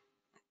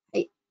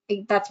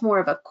 that's more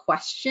of a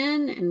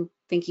question, and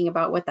thinking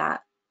about what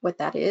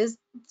that is.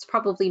 It's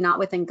probably not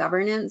within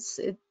governance.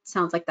 It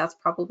sounds like that's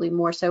probably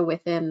more so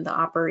within the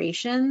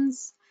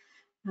operations,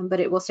 but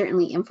it will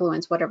certainly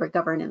influence whatever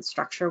governance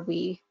structure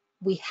we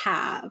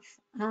have,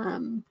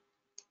 kind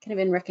of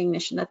in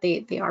recognition that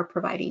they are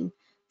providing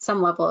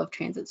some level of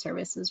transit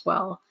service as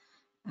well,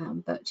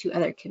 but to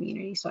other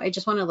communities. So I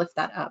just want to lift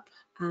that up.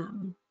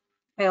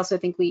 I also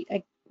think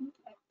I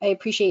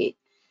appreciate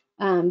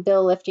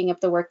Bill lifting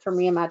up the work from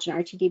Reimagine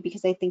RTD,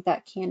 because I think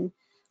that can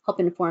help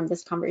inform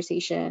this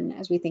conversation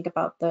as we think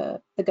about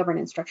the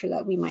governance structure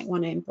that we might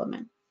want to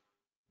implement.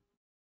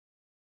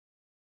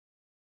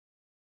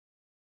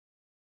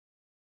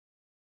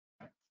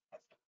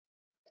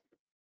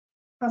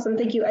 Awesome,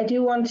 thank you. I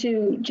do want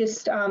to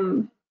just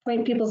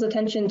point people's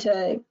attention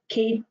to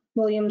Kate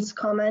Williams'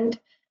 comment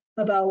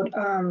about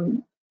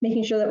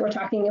making sure that we're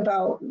talking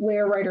about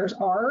where riders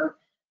are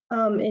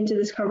into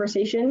this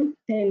conversation,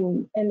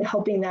 and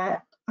helping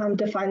that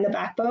define the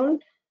backbone.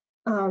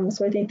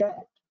 So I think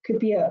that could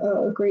be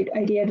a great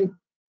idea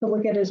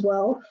look at as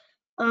well.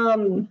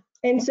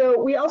 And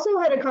so we also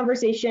had a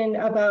conversation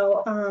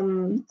about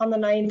on the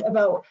 9th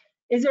about,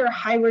 is there a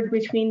hybrid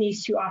between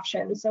these two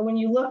options? So when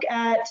you look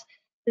at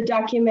the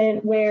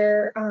document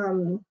where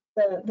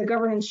the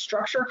governance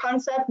structure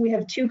concept, we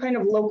have two kind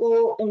of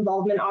local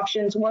involvement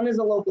options. One is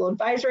a local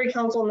advisory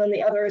council, and then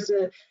the other is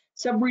a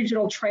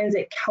sub-regional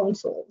transit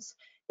councils.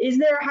 Is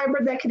there a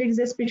hybrid that could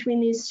exist between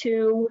these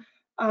two?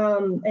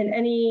 And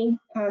any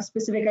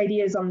specific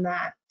ideas on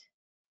that?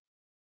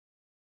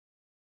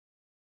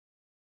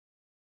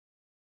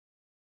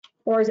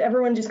 Or is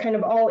everyone just kind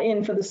of all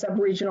in for the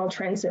sub-regional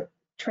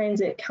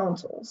transit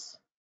councils?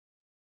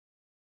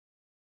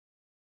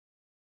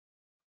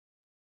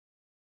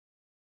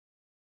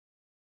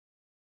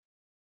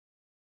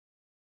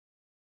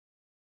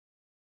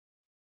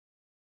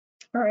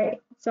 All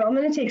right, so I'm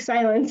going to take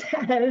silence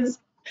as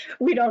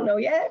we don't know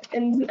yet,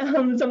 and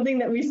something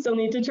that we still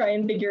need to try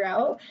and figure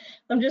out.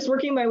 I'm just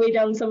working my way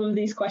down some of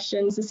these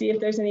questions to see if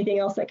there's anything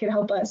else that could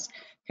help us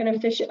kind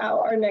of fish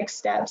out our next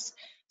steps.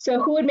 So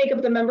who would make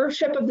up the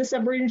membership of the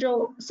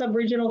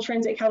sub-regional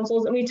transit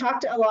councils? And we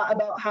talked a lot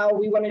about how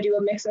we want to do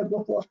a mix of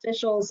local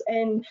officials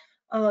and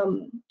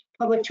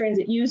public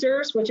transit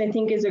users, which I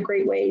think is a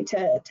great way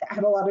to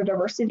add a lot of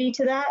diversity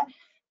to that.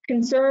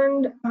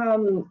 Concerned,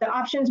 the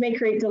options may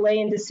create delay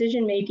in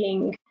decision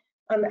making,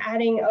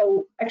 adding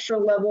an extra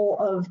level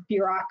of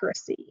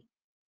bureaucracy.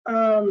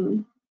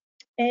 And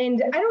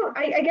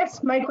I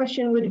guess my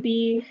question would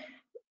be,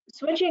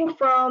 switching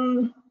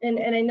from, and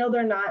I know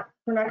we're not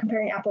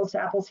comparing apples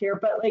to apples here,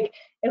 but like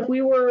if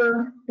you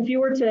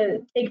were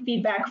to take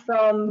feedback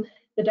from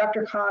the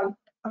DRCOG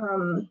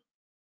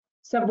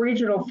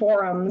sub-regional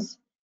forums,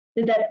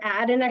 did that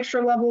add an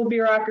extra level of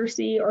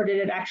bureaucracy, or did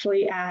it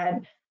actually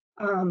add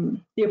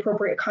the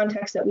appropriate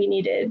context that we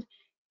needed?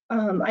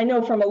 I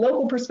know from a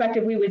local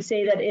perspective, we would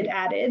say that it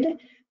added,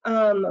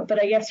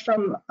 but I guess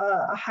from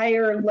a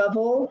higher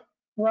level,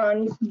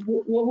 Ron,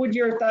 what would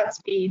your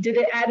thoughts be? Did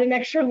it add an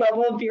extra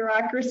level of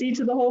bureaucracy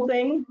to the whole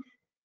thing?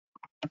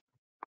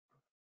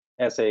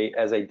 As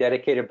a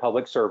dedicated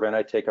public servant,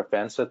 I take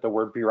offense at the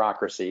word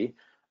bureaucracy,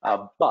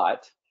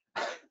 but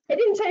I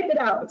didn't type it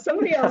out.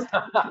 Somebody else.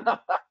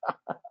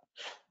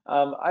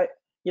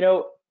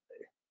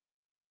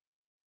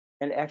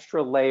 An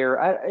extra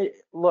layer.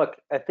 Look,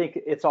 I think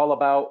it's all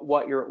about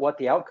what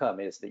the outcome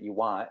is that you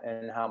want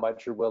and how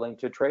much you're willing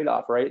to trade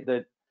off, right?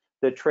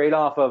 The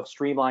trade-off of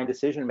streamlined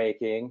decision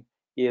making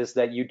is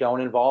that you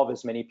don't involve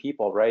as many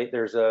people, right?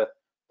 There's a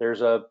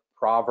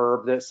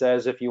proverb that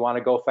says, if you want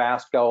to go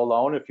fast, go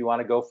alone. If you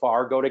want to go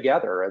far, go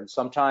together. And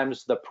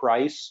sometimes the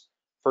price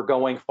for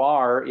going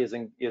far is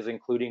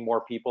including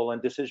more people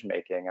in decision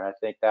making. And I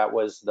think that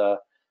was the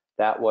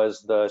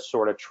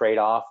sort of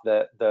trade-off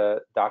that the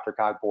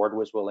DRCOG board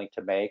was willing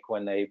to make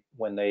when they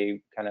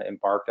kind of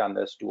embarked on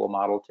this dual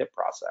model TIP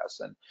process.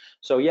 And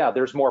so, yeah,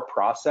 there's more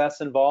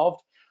process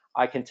involved.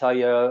 I can tell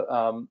you,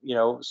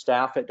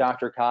 staff at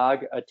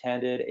DRCOG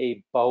attended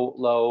a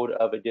boatload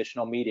of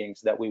additional meetings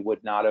that we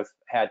would not have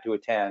had to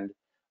attend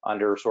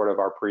under sort of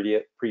our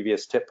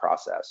previous TIP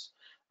process.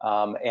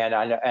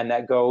 And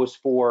that goes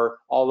for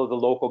all of the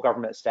local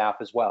government staff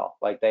as well.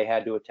 Like they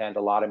had to attend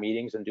a lot of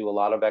meetings and do a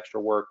lot of extra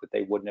work that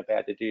they wouldn't have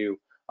had to do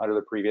under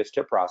the previous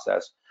TIP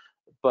process.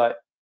 But,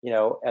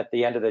 at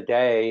the end of the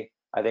day,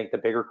 I think the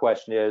bigger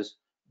question is,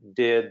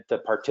 did the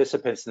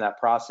participants in that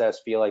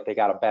process feel like they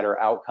got a better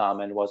outcome,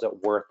 and was it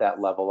worth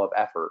that level of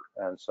effort?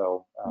 And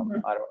so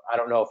I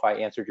don't know if I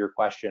answered your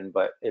question,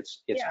 but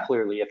it's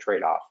clearly a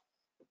trade-off.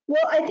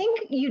 Well, I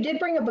think you did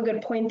bring up a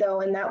good point,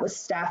 though, and that was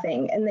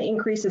staffing and the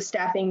increase of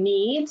staffing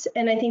needs.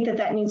 And I think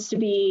that needs to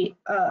be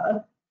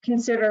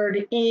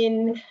considered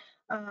in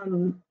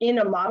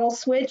a model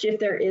switch, if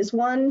there is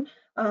one.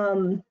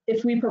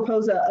 If we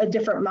propose a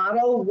different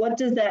model, what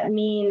does that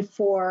mean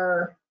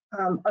for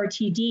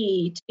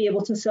RTD to be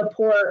able to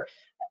support,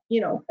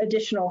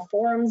 additional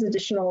forums,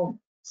 additional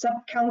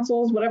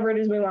sub-councils, whatever it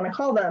is we want to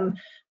call them?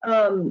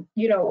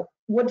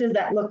 What does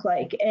that look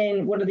like,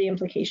 and what are the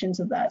implications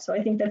of that? So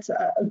I think that's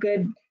a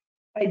good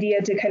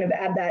idea to kind of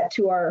add that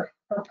to our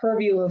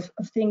purview of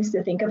things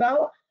to think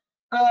about.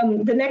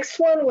 The next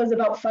one was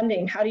about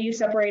funding. How do you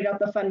separate out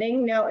the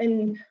funding? Now,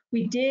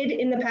 we did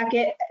in the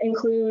packet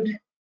include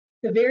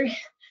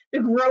the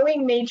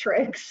growing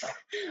matrix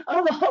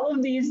of all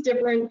of these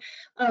different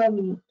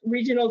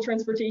regional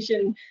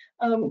transportation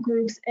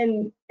groups,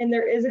 and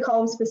there is a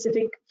column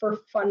specific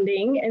for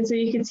funding, and so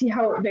you can see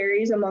how it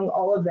varies among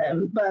all of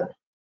them. But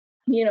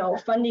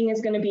funding is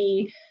going to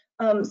be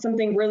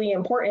something really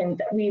important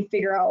that we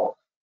figure out,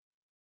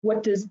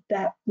 what does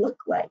that look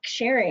like?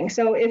 Sharing.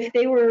 So if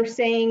they were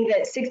saying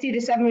that 60 to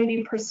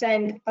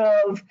 70%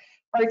 of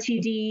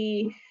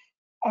RTD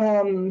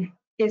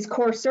is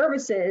core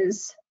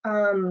services,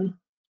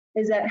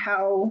 is that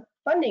how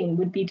funding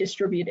would be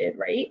distributed,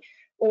 right?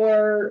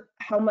 Or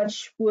how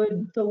much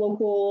would the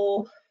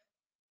local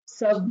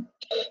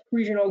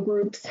sub-regional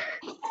groups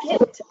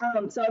get?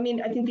 So, I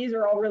think these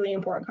are all really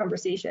important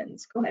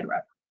conversations. Go ahead,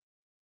 Rob.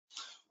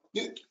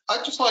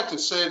 I'd just like to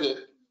say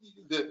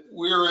that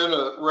we're in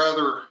a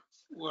rather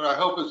what I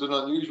hope is an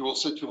unusual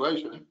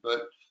situation,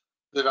 but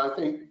that I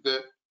think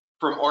that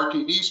from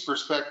RTD's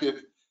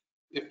perspective,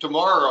 if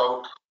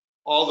tomorrow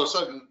all of a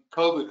sudden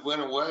COVID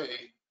went away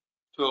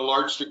to a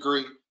large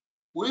degree,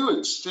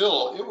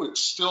 it would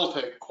still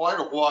take quite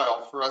a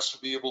while for us to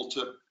be able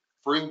to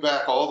bring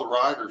back all the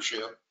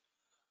ridership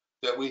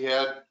that we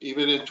had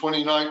even in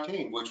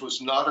 2019, which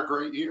was not a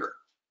great year.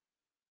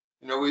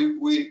 You know,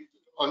 we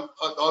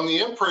on the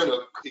imprint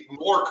of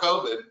ignore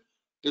COVID,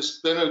 it's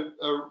been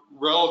a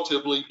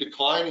relatively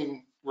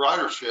declining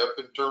ridership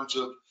in terms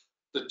of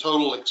the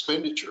total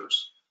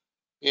expenditures.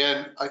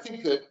 And I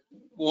think that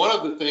one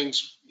of the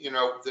things, you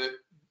know, that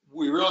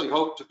we really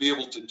hope to be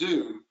able to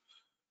do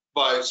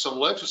by some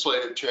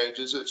legislative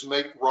changes is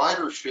make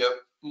ridership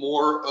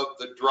more of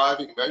the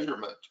driving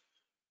measurement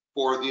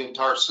for the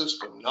entire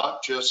system,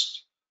 not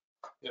just,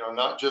 you know,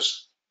 not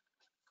just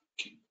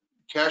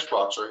cash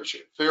box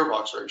ratio, fare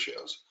box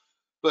ratios,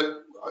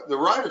 but the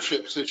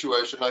ridership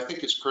situation I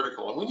think is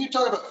critical. And when you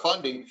talk about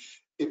funding,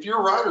 if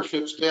your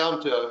ridership's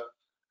down to,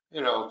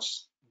 you know,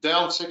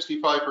 down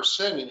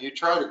 65% and you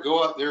try to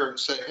go out there and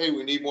say, hey,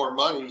 we need more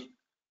money,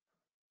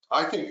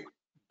 I think,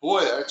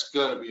 boy, that's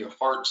going to be a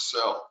hard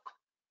sell.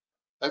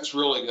 That's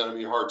really going to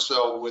be a hard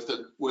sell with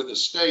a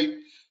state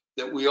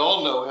that we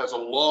all know has a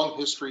long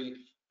history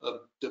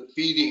of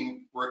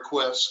defeating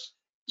requests,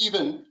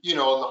 even, you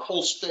know, in the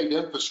whole state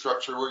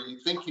infrastructure where you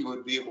think you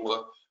would be able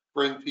to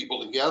bring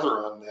people together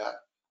on that.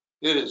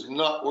 It has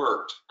not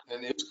worked,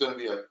 and it's going to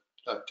be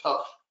a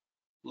tough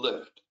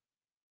lift.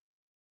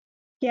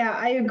 Yeah,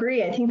 I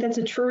agree. I think that's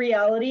a true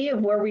reality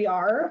of where we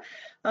are.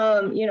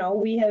 You know,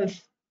 we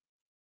have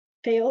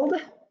failed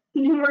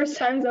numerous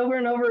times over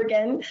and over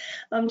again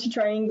to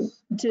trying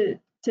to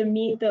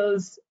meet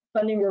those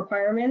funding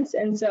requirements.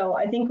 And so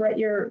I think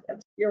you're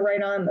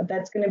right on that.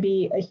 That's going to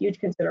be a huge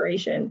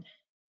consideration.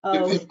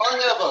 If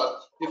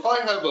I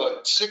have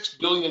a $6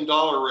 billion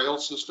rail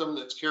system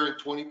that's carrying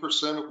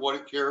 20% of what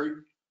it carried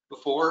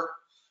before,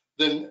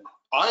 then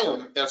I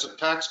am, as a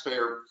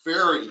taxpayer,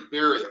 very,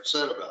 very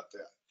upset about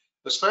that,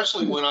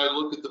 especially when I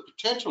look at the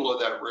potential of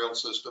that rail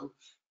system.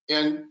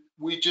 And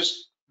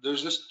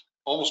there's just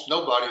almost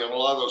nobody on a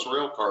lot of those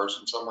rail cars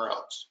and somewhere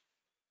else.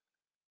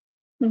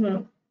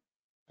 Mm-hmm.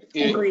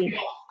 Agreed.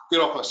 Get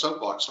off my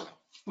soapbox now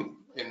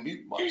and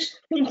mute myself.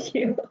 Thank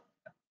you.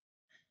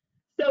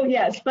 So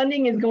yes,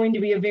 funding is going to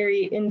be a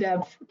very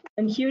in-depth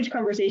and huge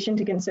conversation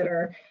to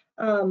consider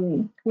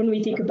when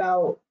we think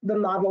about the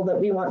model that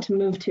we want to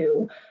move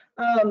to.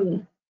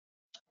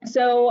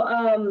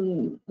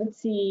 Let's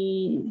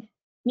see,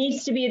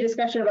 needs to be a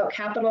discussion about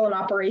capital and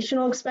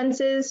operational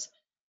expenses.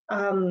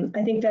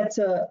 I think that's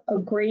a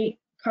great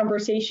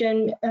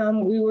conversation.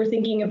 We were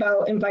thinking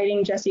about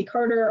inviting Jesse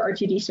Carter,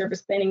 RTD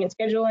Service Planning and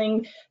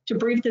Scheduling, to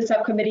brief the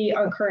subcommittee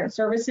on current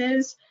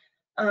services.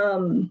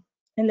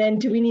 And then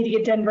do we need to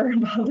get Denver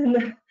involved in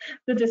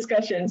the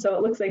discussion? So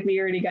it looks like we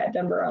already got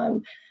Denver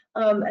on.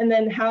 And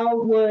then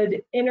how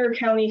would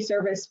inter-county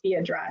service be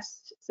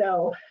addressed?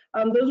 So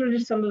those are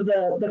just some of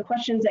the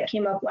questions that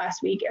came up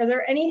last week. Are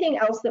there anything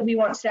else that we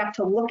want staff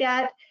to look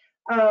at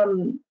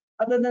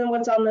other than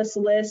what's on this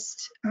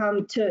list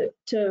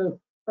to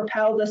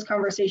propel this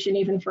conversation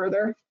even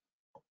further?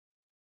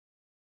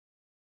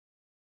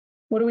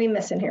 What are we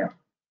missing here?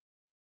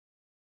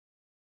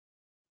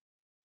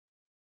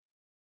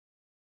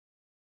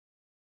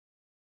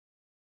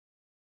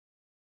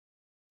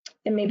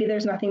 And maybe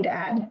there's nothing to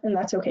add, and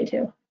that's okay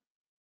too.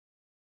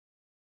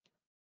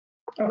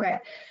 Okay,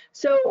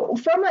 so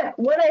from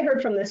what I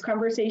heard from this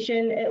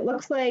conversation, it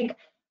looks like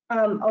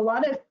a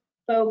lot of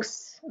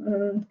folks,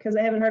 because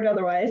I haven't heard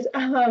otherwise,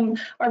 are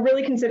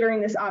really considering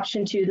this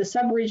option to the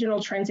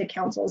sub-regional transit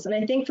councils. And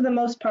I think for the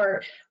most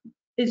part,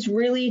 it's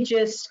really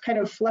just kind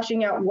of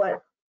fleshing out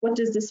what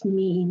does this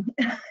mean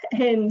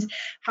and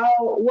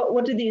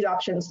what do these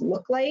options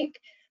look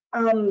like?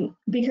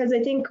 Because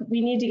I think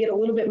we need to get a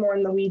little bit more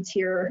in the weeds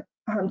here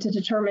to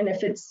determine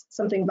if it's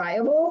something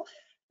viable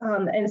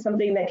and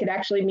something that could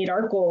actually meet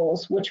our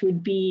goals, which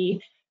would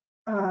be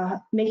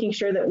making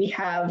sure that we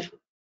have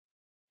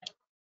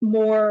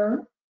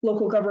more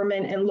local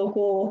government and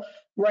local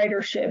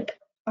ridership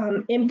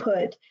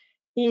input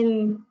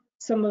in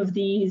some of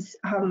these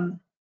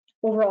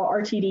overall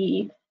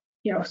RTD,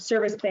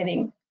 service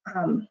planning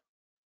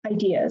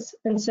ideas.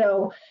 And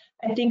so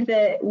I think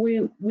that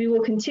we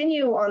will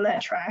continue on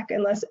that track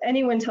unless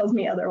anyone tells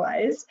me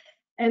otherwise.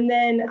 And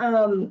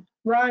then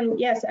Ron,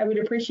 yes, I would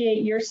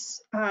appreciate your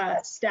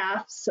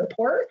staff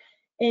support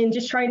in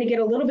just trying to get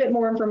a little bit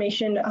more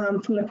information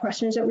from the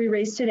questions that we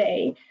raised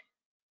today.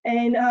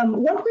 And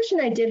one question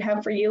I did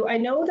have for you, I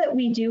know that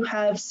we do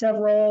have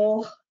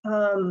several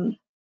kind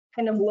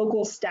of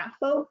local staff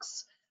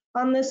folks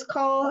on this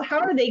call. How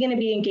are they going to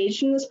be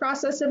engaged in this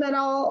process, if at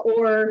all,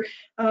 or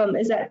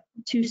is that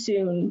too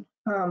soon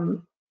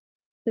to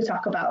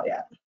talk about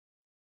yet?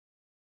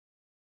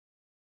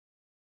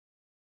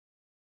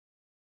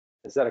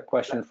 Is that a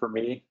question for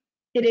me?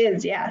 It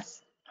is,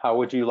 yes. How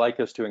would you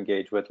like us to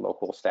engage with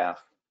local staff?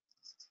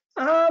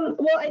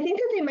 Well, I think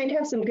that they might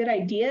have some good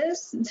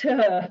ideas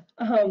to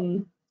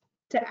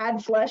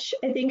add flesh,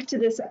 I think, to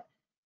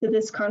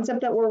this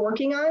concept that we're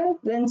working on.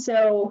 And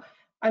so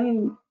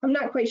I'm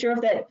not quite sure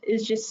if that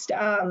is just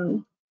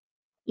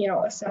you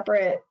know, a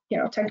separate, you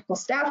know, technical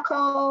staff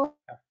call,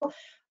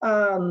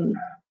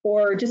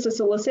 or just a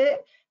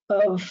solicit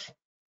of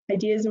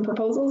ideas and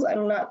proposals.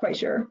 I'm not quite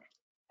sure.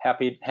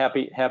 Happy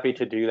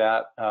to do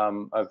that.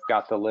 I've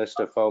got the list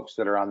of folks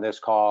that are on this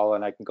call,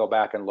 and I can go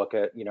back and look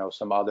at, you know,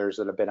 some others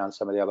that have been on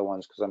some of the other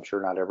ones, because I'm sure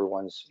not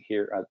everyone's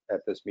here at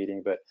this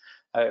meeting. But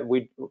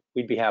we'd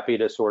be happy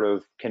to sort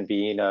of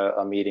convene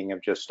a meeting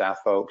of just staff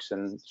folks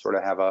and sort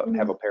of have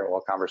a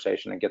parallel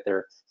conversation and get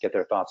their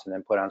thoughts and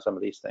input on some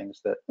of these things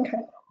that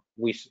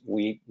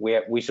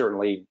we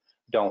certainly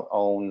don't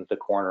own the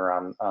corner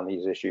on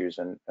these issues,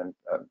 and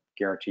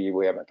guarantee you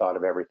we haven't thought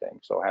of everything.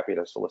 So happy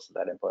to solicit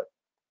that input.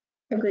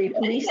 Agreed. I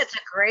think that's a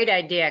great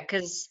idea,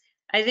 because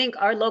I think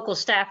our local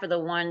staff are the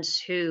ones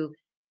who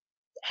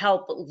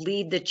help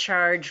lead the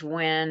charge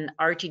when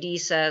RTD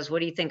says, what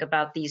do you think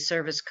about these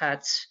service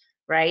cuts,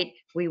 right?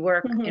 We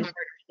work in partnership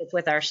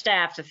with our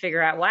staff to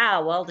figure out,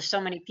 wow, well, there's so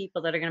many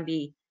people that are going to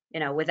be, you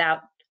know,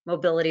 without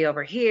mobility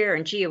over here,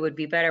 and gee, it would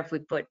be better if we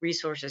put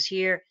resources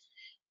here.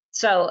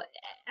 So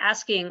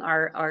asking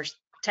our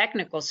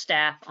technical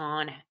staff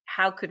on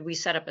how could we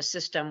set up a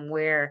system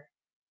where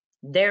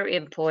their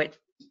input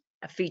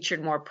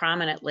featured more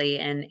prominently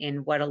in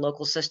what a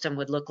local system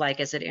would look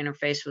like as it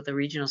interfaced with the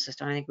regional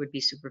system, I think would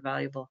be super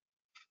valuable.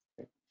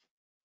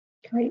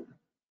 Great.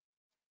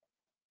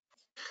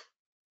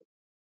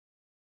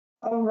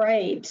 All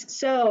right,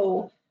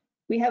 so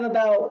we have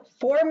about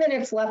 4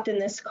 minutes left in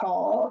this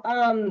call.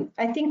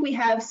 I think we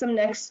have some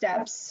next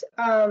steps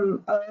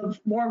of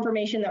more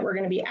information that we're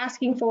going to be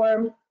asking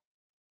for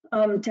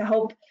to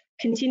help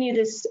continue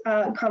this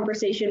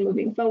conversation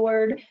moving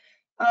forward.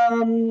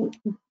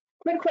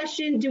 Quick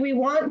question, do we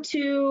want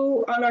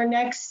to, on our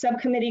next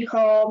subcommittee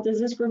call, does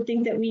this group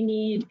think that we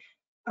need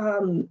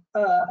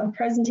a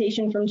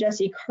presentation from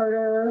Jesse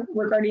Carter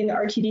regarding the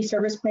RTD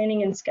service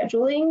planning and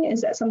scheduling?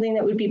 Is that something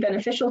that would be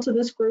beneficial to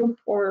this group,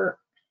 or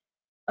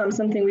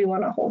something we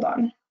want to hold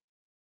on?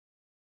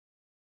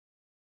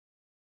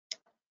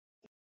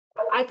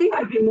 I think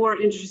I'd be more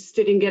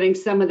interested in getting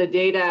some of the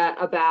data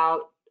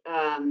about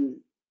from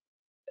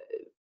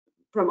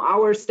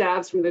our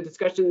staffs, from the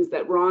discussions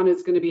that Ron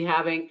is going to be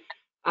having.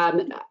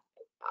 To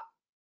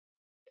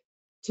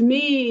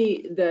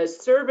me, the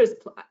service,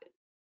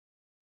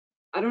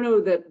 I don't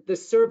know that the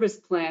service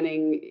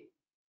planning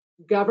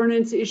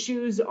governance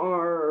issues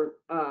are,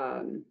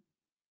 I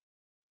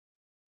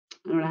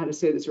don't know how to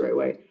say this the right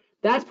way.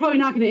 That's probably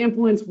not going to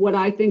influence what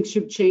I think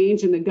should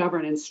change in the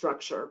governance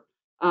structure,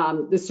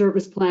 the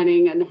service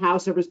planning and how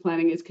service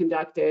planning is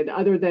conducted,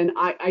 other than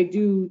I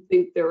do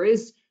think there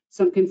is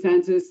some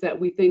consensus that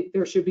we think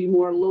there should be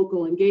more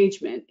local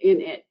engagement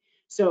in it.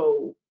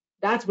 So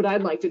that's what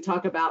I'd like to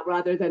talk about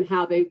rather than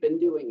how they've been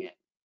doing it.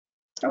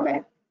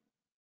 Okay.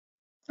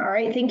 All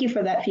right, thank you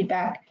for that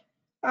feedback.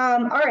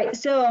 All right,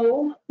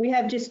 so we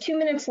have just 2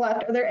 minutes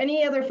left. Are there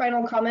any other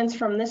final comments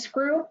from this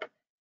group?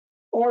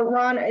 Or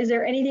Ron, is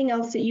there anything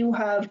else that you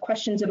have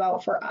questions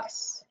about for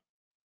us?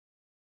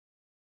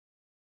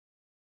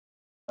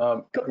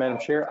 Madam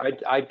Chair,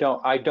 I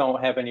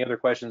don't have any other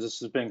questions. This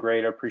has been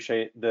great. I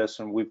appreciate this,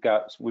 and we've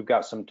got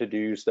some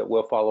to-dos that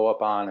we'll follow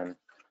up on, and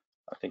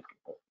I think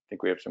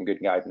we have some good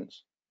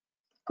guidance.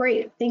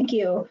 Great, thank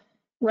you.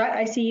 Rhett,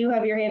 I see you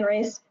have your hand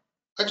raised.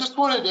 I just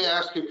wanted to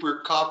ask if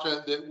we're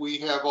confident that we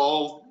have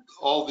all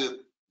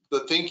the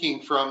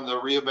thinking from the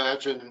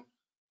Reimagine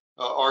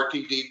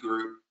RTD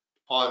group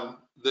on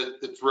that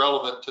it's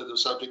relevant to the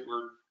subject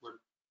we're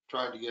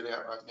trying to get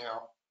at right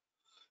now.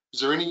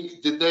 Is there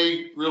did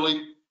they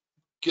really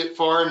get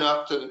far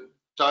enough to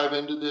dive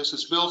into this?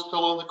 Is Bill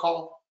still on the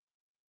call?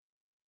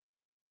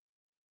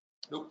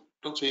 Nope,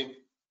 don't see him.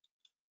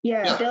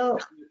 Yeah, Bill,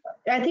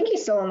 I think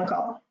he's still on the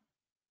call.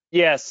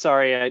 Yes,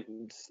 sorry, I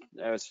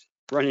was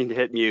running to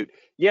hit mute.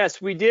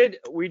 Yes, we did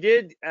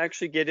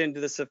actually get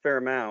into this a fair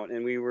amount,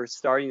 and we were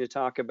starting to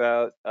talk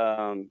about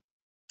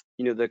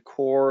you know, the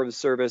core of the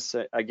service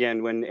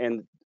again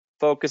and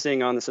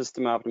focusing on the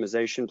system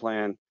optimization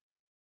plan.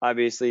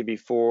 Obviously,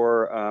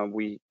 before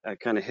we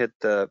kind of hit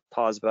the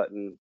pause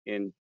button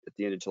at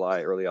the end of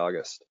July, early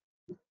August.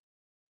 If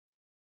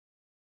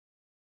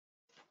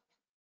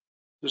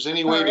there's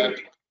any way to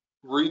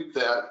read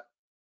that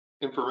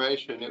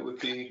information, it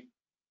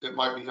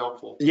might be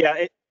helpful.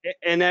 Yeah,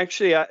 and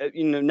actually,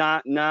 you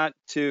know, not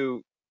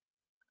to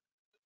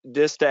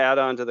just to add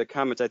on to the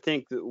comments, I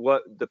think that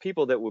what the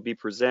people that will be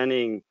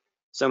presenting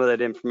some of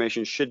that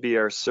information should be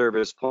our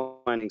service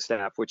planning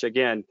staff, which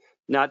again,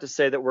 not to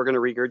say that we're going to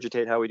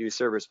regurgitate how we do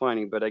service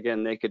planning, but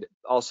again, they could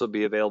also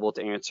be available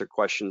to answer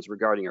questions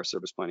regarding our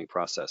service planning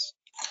process.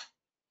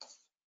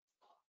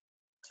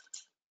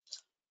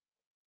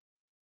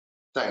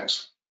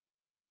 Thanks.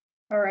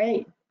 All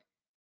right.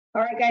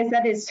 All right, guys,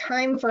 that is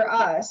time for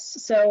us.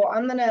 So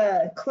I'm going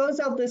to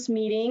close out this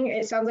meeting.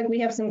 It sounds like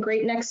we have some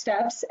great next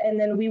steps, and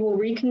then we will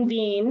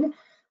reconvene.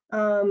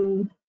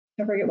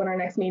 I forget when our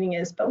next meeting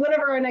is, but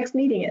whatever our next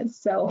meeting is.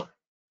 So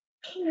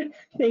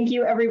Thank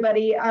you,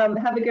 everybody.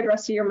 Have a good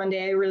rest of your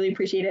Monday. I really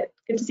appreciate it.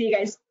 Good to see you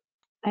guys.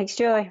 Thanks,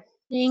 Joy.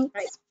 Thanks.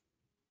 Bye.